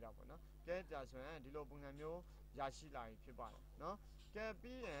လုပ်ပေးတာပေါ့နော်ကဲဒါဆိုရင်ဒီလိုပုံစံမျိုးရရှိလာပြီဖြစ်ပါတယ်နော်ကဲ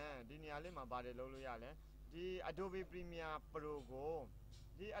ပြီးရင်ဒီနေရာလေးမှာပါတယ်လုပ်လို့ရလဲဒီ Adobe Premiere Pro ကို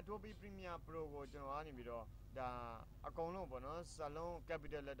ကျွန်တော်ကနေပြီးတော့ဒါအကုန်လုံးပေါ့နော်စာလုံး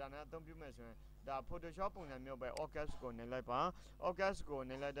capital letter နဲ့အသုံးပြုမယ်ဆိုရင်ဒါ Photoshop ပုံစံမျိုးပဲ all caps ကိုနှိပ်လိုက်ပါ all caps ကို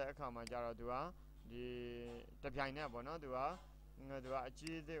နှိပ်လိုက်တဲ့အခါမှာကျတော့သူကဒီတပြိုင်နဲ့ပေါ့နော်သူကအ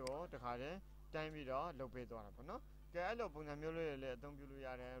ကြီးအသေးကိုတခါတည်းတိုင်းပြီးတော့လုပ်ပေးသွားတာပေါ့နော်ကဲအဲ့လိုပုံစံမျိုးလေးတွေလည်းအသုံးပြုလို့ရ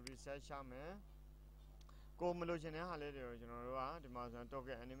တယ် reset ရှာမယ်ကိုမလို့ရှင်တဲ့ဟာလေးတွေကိုကျွန်တော်တို့ကဒီမှာဆိုရင်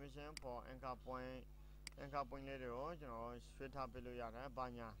toggle animation for anchor point လေးတွေကိုကျွန်တော်ရွှေ့ထားပေးလို့ရတယ်ဘာ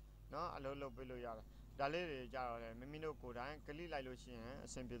ညာเนาะအလုပ်လုပ်ပေးလို့ရတယ်ဒါလေးတွေကြတော့လေမိမိတို့ကိုယ်တိုင်ကလစ်လိုက်လို့ရှိရင်အ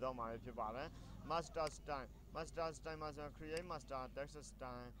ဆင်ပြေတော့မှာပဲဖြစ်ပါတယ် master style မှာဆိုရင် create master text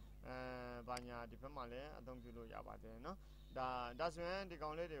style ဘာညာဒီဘက်မှာလည်းအသုံးပြုလို့ရပါတယ်เนาะဒါဆိုရင်ဒီကော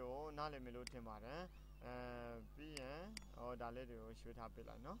င်လေးတွေကိုနားလည်မယ်လို့ထင်ပါတယ်ပြီးရင်ဒါလေးတွေကိုရွှေ့ထားပေး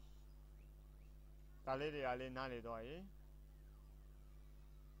လိုက်เนาะဒါလေးတွေကလည်းနားလည်တော့ရေ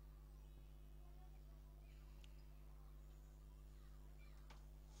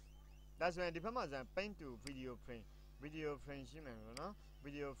ဒါဆိုရင်ဒီဘက်မှာဆိုရင် paint to video frame ရှိမယ်လို့နော်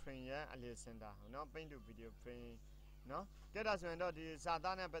video frame ရဲ့အလယ်စင်တာနော် paint to video frame နော်ကဲဒါဆိုရင်တော့ဒီစာ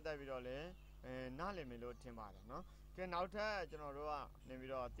သားနဲ့ပတ်သက်ပြီးတော့လည်းနားလည်မယ်လို့ထင်ပါတယ်နော်ကဲနောက်ထပ်ကျွန်တော်တို့ကနေ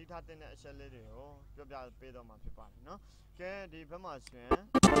ပြီးတော့တိထားတဲ့အချက်လေးတွေကိုပြောပြပေးတော့မှာဖြစ်ပါတယ်နော်ကဲဒီဘက်မှာဆိုရင်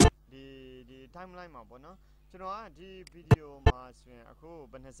ဒီ timeline မှာပေါ့နော်ကျွန်တော်ကဒီဗီဒီယိုမှာဆိုရင်အခု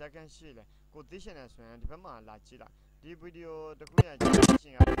ဘယ်နှစ်စက္ကန့်ရှိလဲကိုသိရှင်နေဆိုရင်ဒီဘက်မှာလာကြည့်လိုက်ဒီဗီဒီယိုတစ်ခုရဲ့ကြာရှ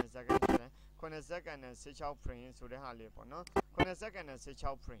င်ကဘယ်နှစ်စက္ကန့်ရှိလဲ9စက္ကန့်နဲ့16 frame ဆိုတဲ့ဟာလေးပေါ့နော်9စက္ကန့်နဲ့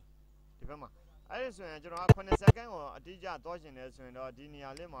16 frame ဒီဘက်မှာအဲ့ဒီဆိုရင်ကျွန်တော်က9စက္ကန့်ကိုအတိအကျသွားရှင်နေဆိုရင်တော့ဒီနေရာ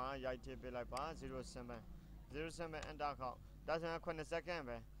လေးမှာရိုက်ထည့်ပေးလိုက်ပါ07 enter ခေါက်ဒါဆိုရင်9စက္ကန့်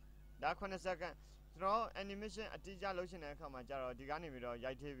ပဲဒါ9စက္ကန့်ကျွန်တော် animation အတိအကျလုပ်ရှင်တဲ့အခါမှာကျတော့ဒီကနေပြီးတော့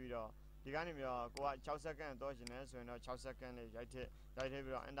ရိုက်ထည့်ပြီးတော့ဒီကနေပြီးတော့ကိုက6စက္ကန့်သွားရှင်နေဆိုရင်တော့6စက္ကန့်လေးရိုက်ထည့်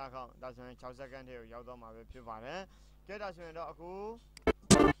ပြီးတော့ enter ခေါက်ဒါဆိုရင်6စက္ကန့်ထဲကိုရောက်တော့မှာပဲဖြစ်ပါတယ်ကဲဒါဆိုရင်တော့အခု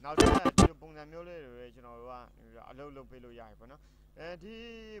နောက်ထပ်ဒီပုံစံမျိုးလေးတွေကျွန်တော်တို့ကအလုပ်လုပ်ပေးလို့ရတယ်ပေါ့နော်ဒီ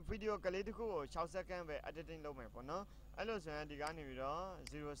ဗီဒီယိုကလေးတစ်ခုကို6စက္ကန့်ပဲ editing လုပ်မယ်ပေါ့နော်အဲ့လိုဆိုရင်ဒီကနေပြီးတော့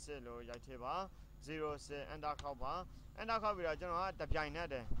06လို့ရိုက်ထည့်ပါ06 enter ခေါက်ပါ enter ခေါက်ပြီးတော့ကျွန်တော်ကတပြိုင်နဲ့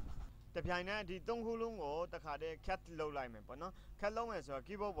ဒီ3ခုလုံးကိုတခါတည်း cut လုပ်လိုက်မယ်ပေါ့နော် cut လုပ်မယ်ဆိုတော့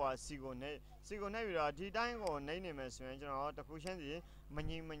keyboard ပေါ်စီကိုနှိပ်ပြီးတော့ဒီတိုင်းကိုနှိပ်နေမယ်ဆိုရင်ကျွန်တော်တခုချင်းစီမ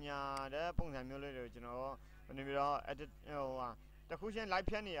ငြိမ်မညာတဲ့ပုံစံမျိုးလေးတွေကိုကျွန်တော်နေပြီးတော့ edit တခုချင်း live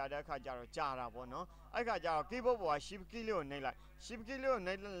ဖြတ်နေရတဲ့အခါကျတော့ကြာတာပေါ့နော်အဲ့ခါကျတော့ keyboard ပေါ်က shift key လေးကိုနှိပ်လိုက် shift key လေးကို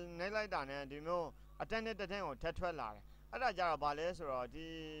နှိပ်လိုက်တာနဲ့ဒီမျိုးအတန်းနဲ့တန်းကိုထပ်ထွက်လာတယ်အဲ့ဒါကြတော့ဗာလဲဆိုတော့ဒီ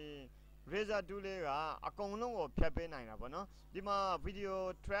razor tool လေးကအကုန်လုံးကိုဖြတ်ပေးနိုင်တာပေါ့နော်ဒီမှာ video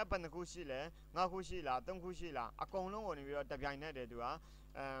track ဘယ်နှခုရှိလဲ9ခုရှိလား3ခုရှိလားအကုန်လုံးကိုနေပြီးတော့တပြိုင်နက်တည်းသူက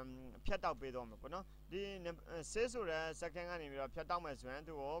ဖြတ်တောက်ပေးတော့မှာပေါ့နော်ဒီ save ဆိုတဲ့ second ကနေပြီးတော့ဖြတ်တောက်မယ်ဆိုရင်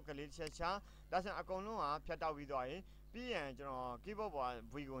သူကိုကလေးချက်ချဒါဆိုရင်အကုန်လုံးကဖြတ်တောက်ပြီးသွားရင်ပြီးရင်ကျွန်တော် keyboard ပေါ်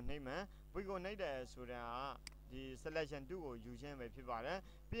V ကိုနှိပ်မယ် V ကိုနှိပ်တယ်ဆိုတဲ့ဒီ selection 2ကိုယူခြင်းပဲဖြစ်ပါတယ်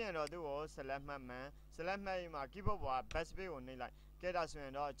ပြီးရင်တော့သူ့ကို select မှတ်မယ် select မှတ်ရင်မှာ keyboard ပေါ် back space ကိုနှိပ်လိုက်ကဲဒါဆိုရ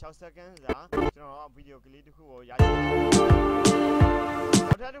င်တော့6 second စာကျွန်တော်ဗီဒီယိုကလေးတစ်ခုကိုရရှိ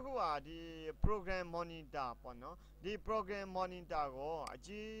နောက်ထပ်တစ်ခုကဒီ program monitor ပေါ့နော်ဒီ program monitor ကိုအ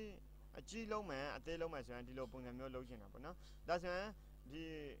ကြီးလုံးမယ်အသေးလုံးမယ်ဆိုရင်ဒီလိုပုံစံမျိုးလုပ်ချင်တာပေါ့နော်ဒါဆိုရင်ဒီ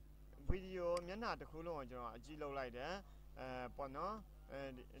ဗီဒီယိုမျက်နှာတစ်ခုလုံးကိုကျွန်တော်အကြီးလုပ်လိုက်တယ်ပေါ့နော်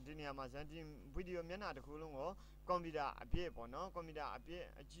ဒီနေရာမှာဇန်ဒီဗီဒီယိုမျက်နှာတစ်ခုလုံးကိုကွန်ပျူတာအပြည့်ပေါ့နော်ကွန်ပျူတာအပြည့်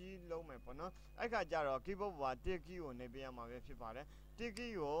အကြီးလုံးမယ်ပေါ့နော်အဲ့ခါကျတော့ keyboard ပေါ်က tick key ကိုနှိပ်ပေးရမှာပဲဖြစ်ပါတယ် tick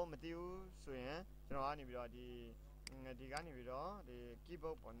key ကိုမသိဘူးဆိုရင်ကျွန်တော်ကနေပြီးတော့ဒီ ဒီကနေပြီးတော့ဒီ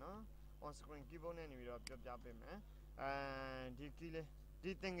keyboard ပေါ့နော် on screen keyboard နဲ့နေပြီးတော့ပြောပြပေးမယ်ဒီ key လေး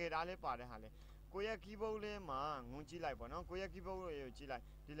ဒီသင်္ကေတလေးပါတဲ့ဟာလေးကိုရဲ့ keyboard လေးမှာငုံကြည့်လိုက်ပေါ့နော်ကိုရဲ့ keyboard လေးကိုကြည့်လိုက်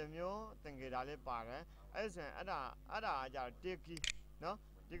ဒီလိုမျိုးသင်္ကေတလေးပါတယ်အဲ့ဆိုရင်အဲ့ဒါကကြတော့ tick key နော်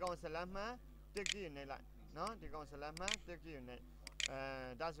ဒီကောင်ဆလတ်မှန် tick key နေလိုက်နော်ဒီကောင်ဆလတ်မှန် tick key နေ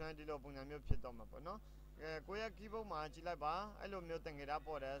ဒါဆိုရင်ဒီလိုပုံစံမျိုးဖြစ်တော့မှာပေါ့နော်ကိုရဲ့ keyboard မှာကြည့်လိုက်ပါအဲ့လိုမျိုးသင်္ကေတ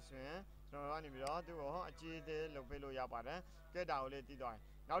ပေါ်တယ်ဆိုရင်ကျွန်တော်တို့ကနေပြီးတော့သူ့ကိုအကြည့်သေးလုပ်ပေးလို့ရပါတယ်ကဲဒါကိုလေးသိသွားတယ်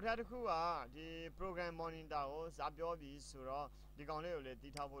နောက်ထပ်တစ်ခုကဒီ program monitor ကိုစာပြောပြီးဆိုတော့ဒီကောင်လေးကိုလေးတ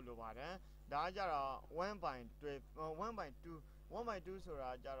ည်ထားဖို့လိုပါတယ်ဒါကကြတော့1/2 ဆိုတာ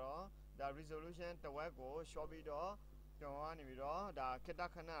ကြတော့ဒါ resolution တစ်ဝက်ကို short ပြီးတော့ကျွန်တော်ကနေပြီးတော့ဒါခေတ္တ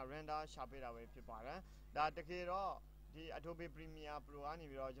ခဏ render ရှာပေးတာပဲဖြစ်ပါတယ်ဒါတကယ်တော့ဒီ Adobe Premiere Pro ကနေ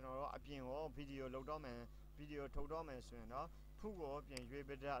ပြီးတော့ကျွန်တော်တို့အပြင်ကိုဗီဒီယိုလုပ်တော့မယ်ဗီဒီယိုထုတ်တော့မယ်ဆိုရင်တော့ဖုကိုပြင်ရွေး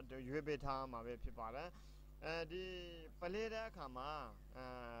ပေးထားမှာပဲဖြစ်ပါတယ်ဒီပလေးတဲ့အခါမှာ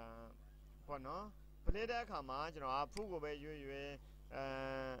ပေါ့နော်ပလေးတဲ့အခါမှာကျွန်တော်ဖုကိုပဲရွေး1/2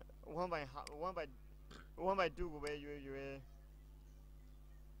 ကိုပဲရွေး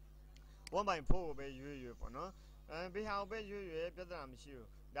1/4 ကိုပဲရွေးပေါ့နော်ဘေးဟာကိုပဲရွေးပြဿနာမရှိဘူး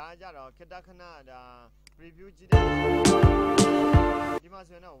ဒါကြတော့ခေတ္တခဏဒါ preview ကြည့်တဲ့ဒီမှာ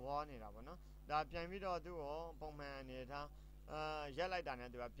ဆိုရင်တော့ဝါနေတာပေါ့နော်ဒါပြန်ပြီးတော့သူ့ကိုပုံမှန်အနေထားရက်လိုက်တာနဲ့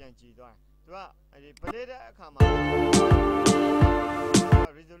သူကပြန်ကြည့်သွားတယ်သူကဒီ play တဲ့အခါမှာ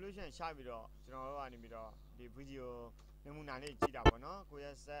resolution ရှာပြီးတော့ကျွန်တော်တို့ကနေပြီးတော့ဒီ video နမူနာလေးကြည့်တာပေါ့နော်ကို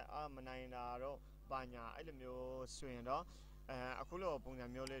ရဲ့ set မနိုင်တာတော့ပါညာအဲ့လိုမျိုးဆိုရင်တော့အခုလိုပုံစံ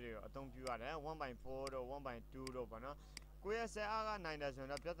မျိုးလေးတွေကိုအသုံးပြုရတယ် 1/4 တော့ 1/2 တော့ပေါ့နော်ကိုရဲ့ set ကနိုင်တယ်ဆိုရ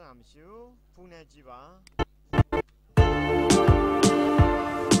င်တော့ပြဿနာမရှိဘူးဖုန်းနဲ့ကြည့်ပါ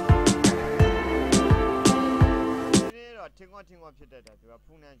ထင်ခွက်ဖြစ်တတ်တယ်သူက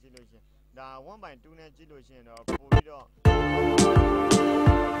ဖုန်းနဲ့ကြည့်လို့ရှိရင်ဒါ 1/2 နဲ့ကြည့်လို့ရှိရင်တော့ပို့ပြီးတော့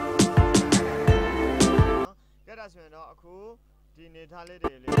ကဲဒါဆိုရင်တော့အခုဒီနေထားလေး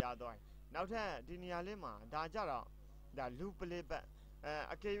တွေလေးရသွားတယ်နောက်ထပ်ဒီနေရာလေးမှာဒါကြတော့ဒါ loop play back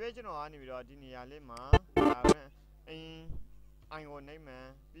အကယ်၍ကျွန်တော်ကနေပြီးတော့ဒီနေရာလေးမှာဒါအင်းအိုင်ကိုနှိမ့်မယ်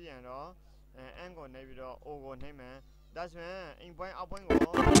ပြီးရင်တော့အန်ကိုနှိမ့်ပြီးတော့ o ကိုနှိမ့်မယ်ဒါဆိုရင် in point out point ကို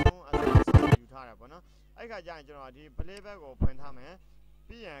အစားယူထားတယ်ပေါ့နော်အဲ့ခါကျရင်ကျွန်တော်ဒီ play back ကိုဖွင့်ထားမယ်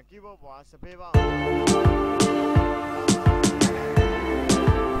ပြီးရင် keyboard ပေါ် space bar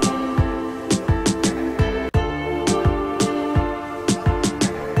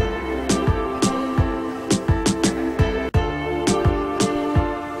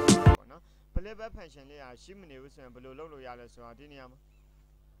play back function လေးရှိမနေဘူးဆိုရင်ဘယ်လိုလုပ်လို့ရလဲဆိုတော့ဒီနေရာမှာ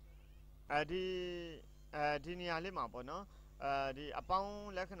ဒီနေရာလေးမှာပေါ့နော်ဒီအပေါင်း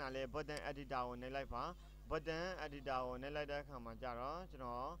လက္ခဏာလေး button editor ကိုနှိပ်လိုက်ပါ button editor ကိုနှိပ်လိုက်တဲ့အခါမှာကြတော့ကျွန်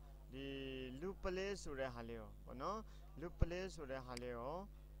တော်ဒီ loop play ဆိုတဲ့ဟာလေးကိုပေါ့နော် loop play ဆိုတဲ့ဟာလေးကို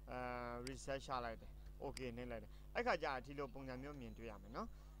reset ချလိုက်တယ် okay နှိပ်လိုက်တယ်အဲ့ခါကျဒီလိုပုံစံမျိုးမြင်တွေ့ရမယ်နော်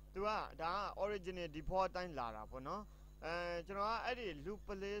သူကဒါက original default အတိုင်းလာတာပေါ့နော်ကျွန်တော်ကအဲ့ဒီ loop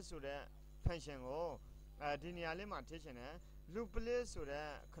play ဆိုတဲ့ function ကိုဒီနေရာလေးမှာထည့်ချင်တယ် loop play ဆိုတဲ့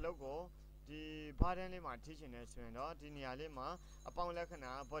ခလုတ်ကိုဒီ button လေးမှာထည့်ချင်တယ်ဆိုရင်တော့ဒီနေရာလေးမှာအပေါင်းလက္ခ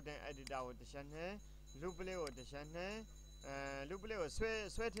ဏာ button editor ကိုတစ်ချက်နဲ့ loop play ကိုတစ်ချက်နဲ့loop play ကို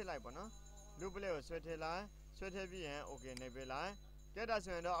ဆွဲထည့်လိုက်ပေါ့နော် loop play ကိုဆွဲထည့်ပြီးရင် okay နှိပ်ပေးလိုက်ကြက်တာ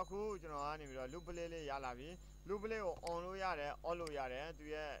ဆိုရင်တော့အခုကျွန်တော်ကနေပြီးတော့ loop play လေးရလာပြီ loop play ကို on လို့ရတယ် off လို့ရတယ်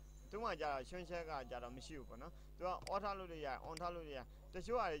သူမှကြတော့ရှင်းချက်ကကြတော့မရှိဘူးပေါ့နော်သူက off ထားလို့ရတယ် on ထားလို့ရတယ်တ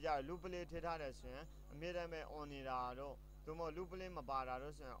ချို့အရာတွေကြတော့ loop play ထည့်ထားတယ်ဆိုရင်အမြဲတမ်းပဲ on နေတာတော့သူမ loop play မပါတာ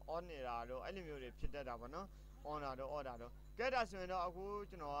တော့ဆိုရင် on နေတာတော့အဲ့လိုမျိုးတွေဖြစ်တတ်တာပေါ့နော် on တာတော့ off တာတော့ကြက်တာဆိုရင်တော့အခု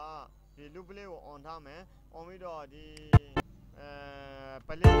ကျွန်တော်ကဒီ loop play ကို on ထားမယ် on ပြီးတော့ဒီ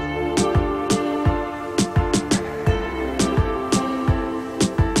play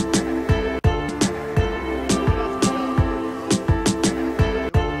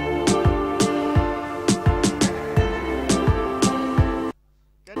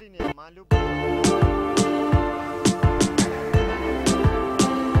loop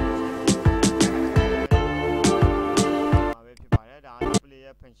play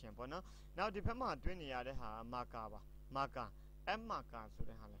ရဲ့ function ပေါ့နော်နောက်ဒီဘက်မှာတွင်းနေရတဲ့ဟာ marker ပါ marker f marker ဆို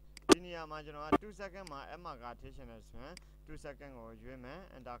တဲ့ဟာလေဒီနေရာမှာကျွန်တော်က2 second မှာ f marker ထည့်ရှင်တယ်ဆိုရင်2 second ကိုရွေးမယ်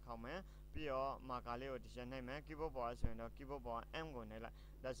enter ခေါက်မယ်ပြီးတော့ marker လေးကိုတစ်ချက်နှိပ်မယ် keyboard ပေါ်ဆိုရင်တော့ keyboard ပေါ် m ကိုနှိပ်လိုက်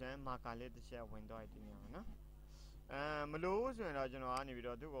ဒါဆိုရင် marker လေးတစ်ချက်ဝင်သွားပြီဒီနေရာမှာနော်မလို့ဆိုရင်တော့ကျွန်တော်ကနေပြီး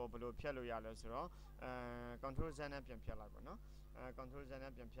တော့သူ့ကိုဘယ်လိုဖြတ်လို့ရလဲဆိုတော့control z နဲ့ပြန်ဖြတ်လိုက်ပါနော်control z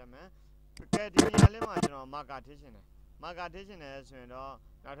နဲ့ပြန်ဖြတ်မယ်ကဲဒီနေရာလေးမှာကျွန်တော် marker ထည့်ရှင်တယ် marker ထည့်ရှင်တယ်ဆိုရင်တော့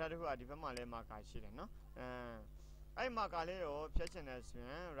နောက်ထပ်တစ်ခုကဒီဘက်မှာလည်း marker ရှိတယ်နော် အဲ့မာကာလေးကိုဖြတ်ချင်တယ်ဆိုရ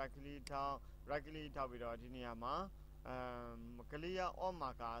င် right click ထောက်ပြီးတော့ဒီနေရာမှာclear all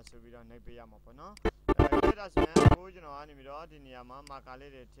marker ဆိုပြီးတော့နှိပ်ပေးရမှာပေါ့နော်အဲ့ဒါဆိုရင်အခုကျွန်တော်ကနေပြီးတော့ဒီနေရာမှာ marker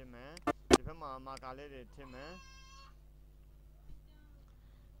လေးတွေထည့်မယ်ဒီဘက်မှာ marker လေးတွေထည့်မယ်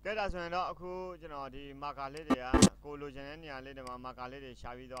ကဲဒါဆိုရင်တော့အခုကျွန်တော်ဒီ marker လေးတွေကကိုလိုချင်တဲ့နေရာလေးတွေမှာ marker လေးတွေ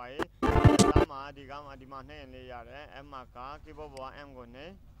ရှာပြီးသွားပြီဒါမှဒီမှာနှိပ်ရင်လေးရတယ် M marker keyboard ပေါ်က M ကိုနှိ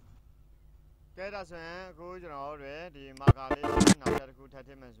ပ်ကဲဒါဆိုရင်အခုကျွန်တော်တို့ဒီ marker လေးကိုနောက်တစ်ခုထပ်ထ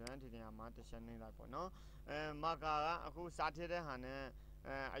ည့်မယ်ဆိုရင်ဒီနေရာမှာတစ်ချက်နှိပ်လိုက်ပေါ့နော်marker ကအခုစားထည့်တဲ့ဟာနဲ့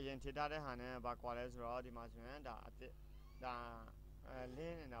အရင်ထည့်ထားတဲ့ဟာနဲ့ဘာကွာလဲဆိုတော့ဒီမှာဆိုရင်ဒါအစ်ဒါလ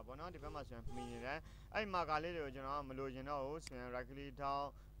င်းနေတာပေါ့နော်ဒီဘက်မှာဆိုရင်မှီနေတယ်အဲ့ marker လေးတွေကိုကျွန်တော်မလိုချင်တော့ဘူးဆိုရင် right click ထောက်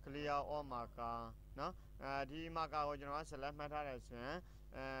clear all marker နော်ဒီ marker ကိုကျွန်တော် select မှတ်ထားတယ်ဆိုရင်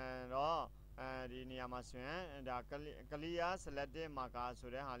တော့ဒီနေရာမှာဆိုရင်ဒါ clear selected marker ဆို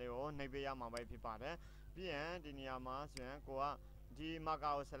တဲ့ဟာလေးကိုနှိပ်ပေးရမှာပဲဖြစ်ပါတယ်ပြီးရင်ဒီနေရာမှာဆိုရင်ကိုကဒီ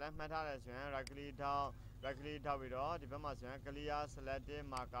marker ကို select မှတ်ထားတယ်ဆိုရင် right click ထောက်ပြီးတော့ဒီဘက်မှာဆိုရင် clear selected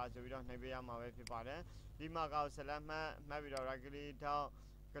marker ဆိုပြီးတော့နှိပ်ပေးရမှာပဲဖြစ်ပါတယ်ဒီ marker ကို select မှတ်ပြီးတော့ right click ထောက်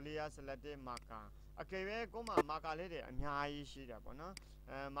clear selected marker အကယ်၍ကိုမှ marker လေးတွေအများကြီးရှိတယ်ပေါ့နော်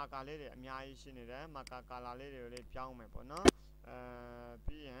marker လေးတွေအများကြီးရှိနေတယ် marker color လေးတွေကိုလေးပြောင်းမယ်ပေါ့နော်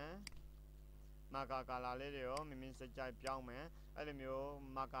ပြီးရင် marker color လေးတွေကိုမိမိစကြိုက်ပြောင်းမယ်အဲ့လိုမျိုး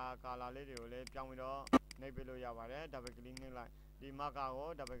marker color လေးတွေကိုလည်းပြောင်းပြီးတော့နှိပ်ပေးလို့ရပါတယ် double click နှိပ်လိုက်ဒီ marker ကို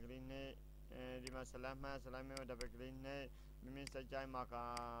double click နှိပ်ဒီမှာ select ကို double click နှိပ်မိမိစကြိုက် marker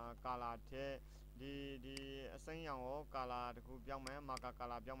color ထည့်ဒီအစိမ်းရောင်ကို color တခုပြောင်းမယ် marker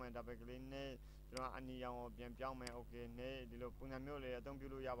color ပြောင်းမယ် double click နှိပ်ကျွန်တော်အနီရောင်ကိုပြန်ပြောင်းမယ် okay နှိပ်ဒီလိုပုံစံမျိုးလေးအသုံးပြု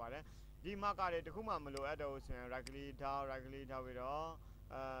လို့ရပါတယ်ဒီ marker တွေတခုမှမလိုအပ်တော့ဘူးဆိုရင် right click ထောက်ပြီးတော့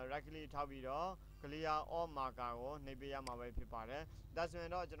right click ထောက်ပြီးတော့ clear all marker ကိုနှိပ်ပေးရမှာပဲဖြစ်ပါတယ်ဒါဆိုရ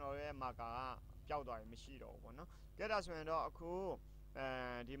င်တော့ကျွန်တော်ရဲ့ marker ကပျောက်သွားပြီမရှိတော့ဘူးပေါ့နော်ကဲဒါဆိုရင်တော့အခု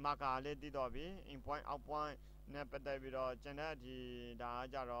ဒီ marker လေးတည်တော့ပြီ in point out point နဲ့ပတ်သက်ပြီးတော့ကျန်တဲ့ဒီဒါက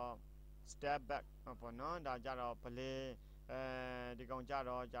ကြတော့ step back ပေါ့နော်ဒါကြတော့ play ဒီကောင်ကြ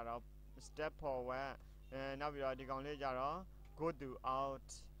တော့ step forward နောက်ပြီးတော့ဒီကောင်လေးကြတော့ go to out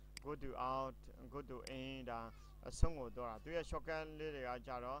go to in ဒါအဆုံးကိုတော့သူရဲ့ shortcut လေးတွေက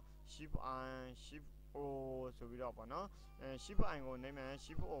ကြတော့ shift I shift O ဆိုပြီးတော့ပေါ့နော်shift I ကိုနှိပ်မယ်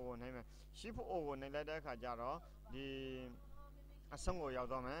shift O ကိုနှိပ်မယ် shift O ကိုနှိပ်လိုက်တဲ့အခါကျတော့ဒီအဆုံးကိုရောက်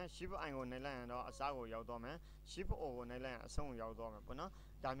တော့မယ် shift I ကိုနှိပ်လိုက်ရင်တော့အစားကိုရောက်တော့မယ် shift O ကိုနှိပ်လိုက်ရင်အဆုံးကိုရောက်တော့မယ်ပေါ့နော်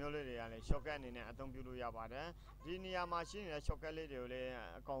ဒါမျိုးလေးတွေကလည်း shortcut အနေနဲ့အသုံးပြုလို့ရပါတယ်ဒီနေရာမှာရှိနေတဲ့ shortcut လေးတွေကိုလည်း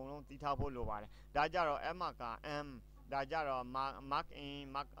အကုန်လုံးသိထားဖို့လိုပါတယ်ဒါကြတော့ M marker M ဒါကြတော့ mark in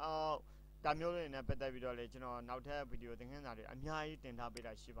mark out ဒါမျိုးလေးနဲ့ပတ်သက်ပြီးတော့လေကျွန်တော်နောက်ထပ်ဗီဒီယိုသင်ခန်းစာတွေအများကြီးတင်ထားပေး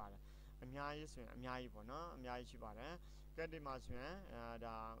တာရှိပါတယ်အများကြီးဆိုရင်အများကြီးပေါ့နော်အများကြီးရှိပါတယ်ကဲဒီမှာဆိုရင်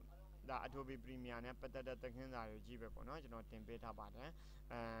ဒါ Adobe Premiere နဲ့ပတ်သက်တဲ့သင်ခန်းစာတွေကြီးပဲပေါ့နော်ကျွန်တော်တင်ပေးထားပါတယ်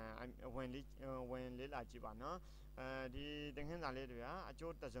ဝင်လေ့လာကြည့်ပါနော်ဒီသင်ခန်းစာလေးတွေကအ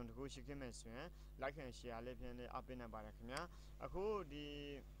ကျိုးတစ်စုံတစ်ခုရှိခဲ့မယ်ဆိုရင် like and share လေးဖြင့်လေးအားပေးနိုင်ပါတယ်ခင်ဗျာအခုဒီ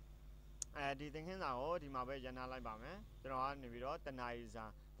သင်ခန်းစာကိုဒီမှာပဲရန်နာလိုက်ပါမယ်ကျွန်တော်ကနေပြီးတော့တနာရီစာ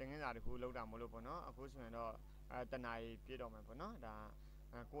သင်ခန်းစာတစ်ခုလောက်တာမလို့ပေါ့နော်အခုဆိုရင်တော့တနာရီပြည့်တော့မယ်ပေါ့နော်ဒါ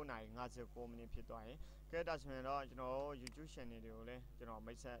9:59 မိနစ်ဖြစ်သွားရင်ကဲဒါဆိုရင်တော့ကျွန်တော် YouTube channel တွေကိုလည်းကျွန်တော်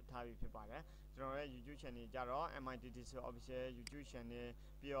မိတ်ဆက်ထားပြီးဖြစ်ပါတယ်ကျွန်တော်ရဲ့ YouTube channel ကြတော့ MITDC official YouTube channel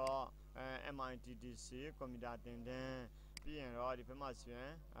ပြီးတော့ MITDC ကွန်ပျူတာသင်တန်းပြီးရင်တော့ဒီဘက်မှာဆိုရ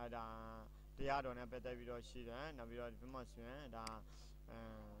င်ဒါတရားတော်နဲ့ပတ်သက်ပြီးတော့ရှိတယ်နောက်ပြီးတော့ဒီဘက်မှာဆိုရင်ဒါ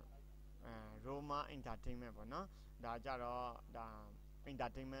Roma Entertainment ပေါ့နော်ဒါကြတော့ဒါ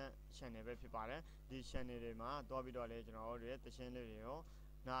entertainment channel ပဲဖြစ်ပါတယ်ဒီ channel တွေမှာတွားပြီးတော့လေကျွန်တော်တို့ရဲ့သချင်းလေးတွေကို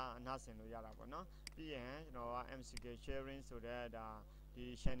နားဆင်လို့ရတာပေါ့နော်ပြီးရင်ကျွန်တော်က MCK sharing ဆိုတဲ့ဒါဒီ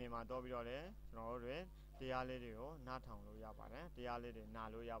channel မှာတွားပြီးတော့လေကျွန်တော်တို့တရားလေးတွေကိုနားထောင်လို့ရပါတယ်တရားလေးတွေနား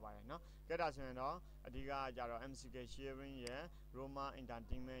လို့ရပါတယ်เนาะကဲဒါဆိုရင်တော့အဓိကကြတော့ MCK sharing ရဲ့ Roma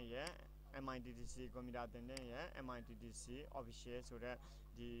Entertainment ရဲ့ MITDC ကွန်ပျူတာသင်တန်းရဲ့ MITDC official ဆိုတဲ့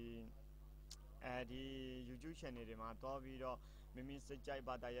ဒီ YouTube channel တွေမှာတွားပြီးတော့မိမိစိတ်ကြိုက်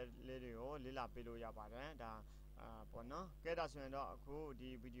ဘာသာရပ်လေးတွေကိုလေ့လာပေးလို့ရပါတယ်ဒါပေါ့နော်ကဲဒါဆိုရင်တော့အခုဒီ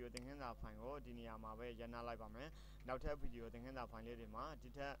ဗီဒီယိုသင်ခန်းစာဖိုင်ကိုဒီနေရာမှာပဲရန်နာလိုက်ပါမယ်နောက်ထပ်ဗီဒီယိုသင်ခန်းစာဖိုင်လေးတွေမှာဒီ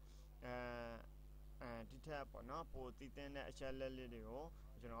ထက်ပေါ့နော်ပိုတည်တဲ့အချက်လက်လေးတွေကို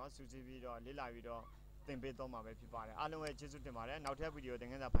ကျွန်တော်စူးစီးပြီးတော့လေ့လာပြီးတော့သင်ပေးတော့မှာပဲဖြစ်ပါတယ်အားလုံးပဲကျေးဇူးတင်ပါတယ်နောက်ထပ်ဗီဒီယိုသင်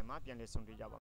ခန်းစာဖိုင်မှာပြန်လည်ဆုံတွေ့ကြပါ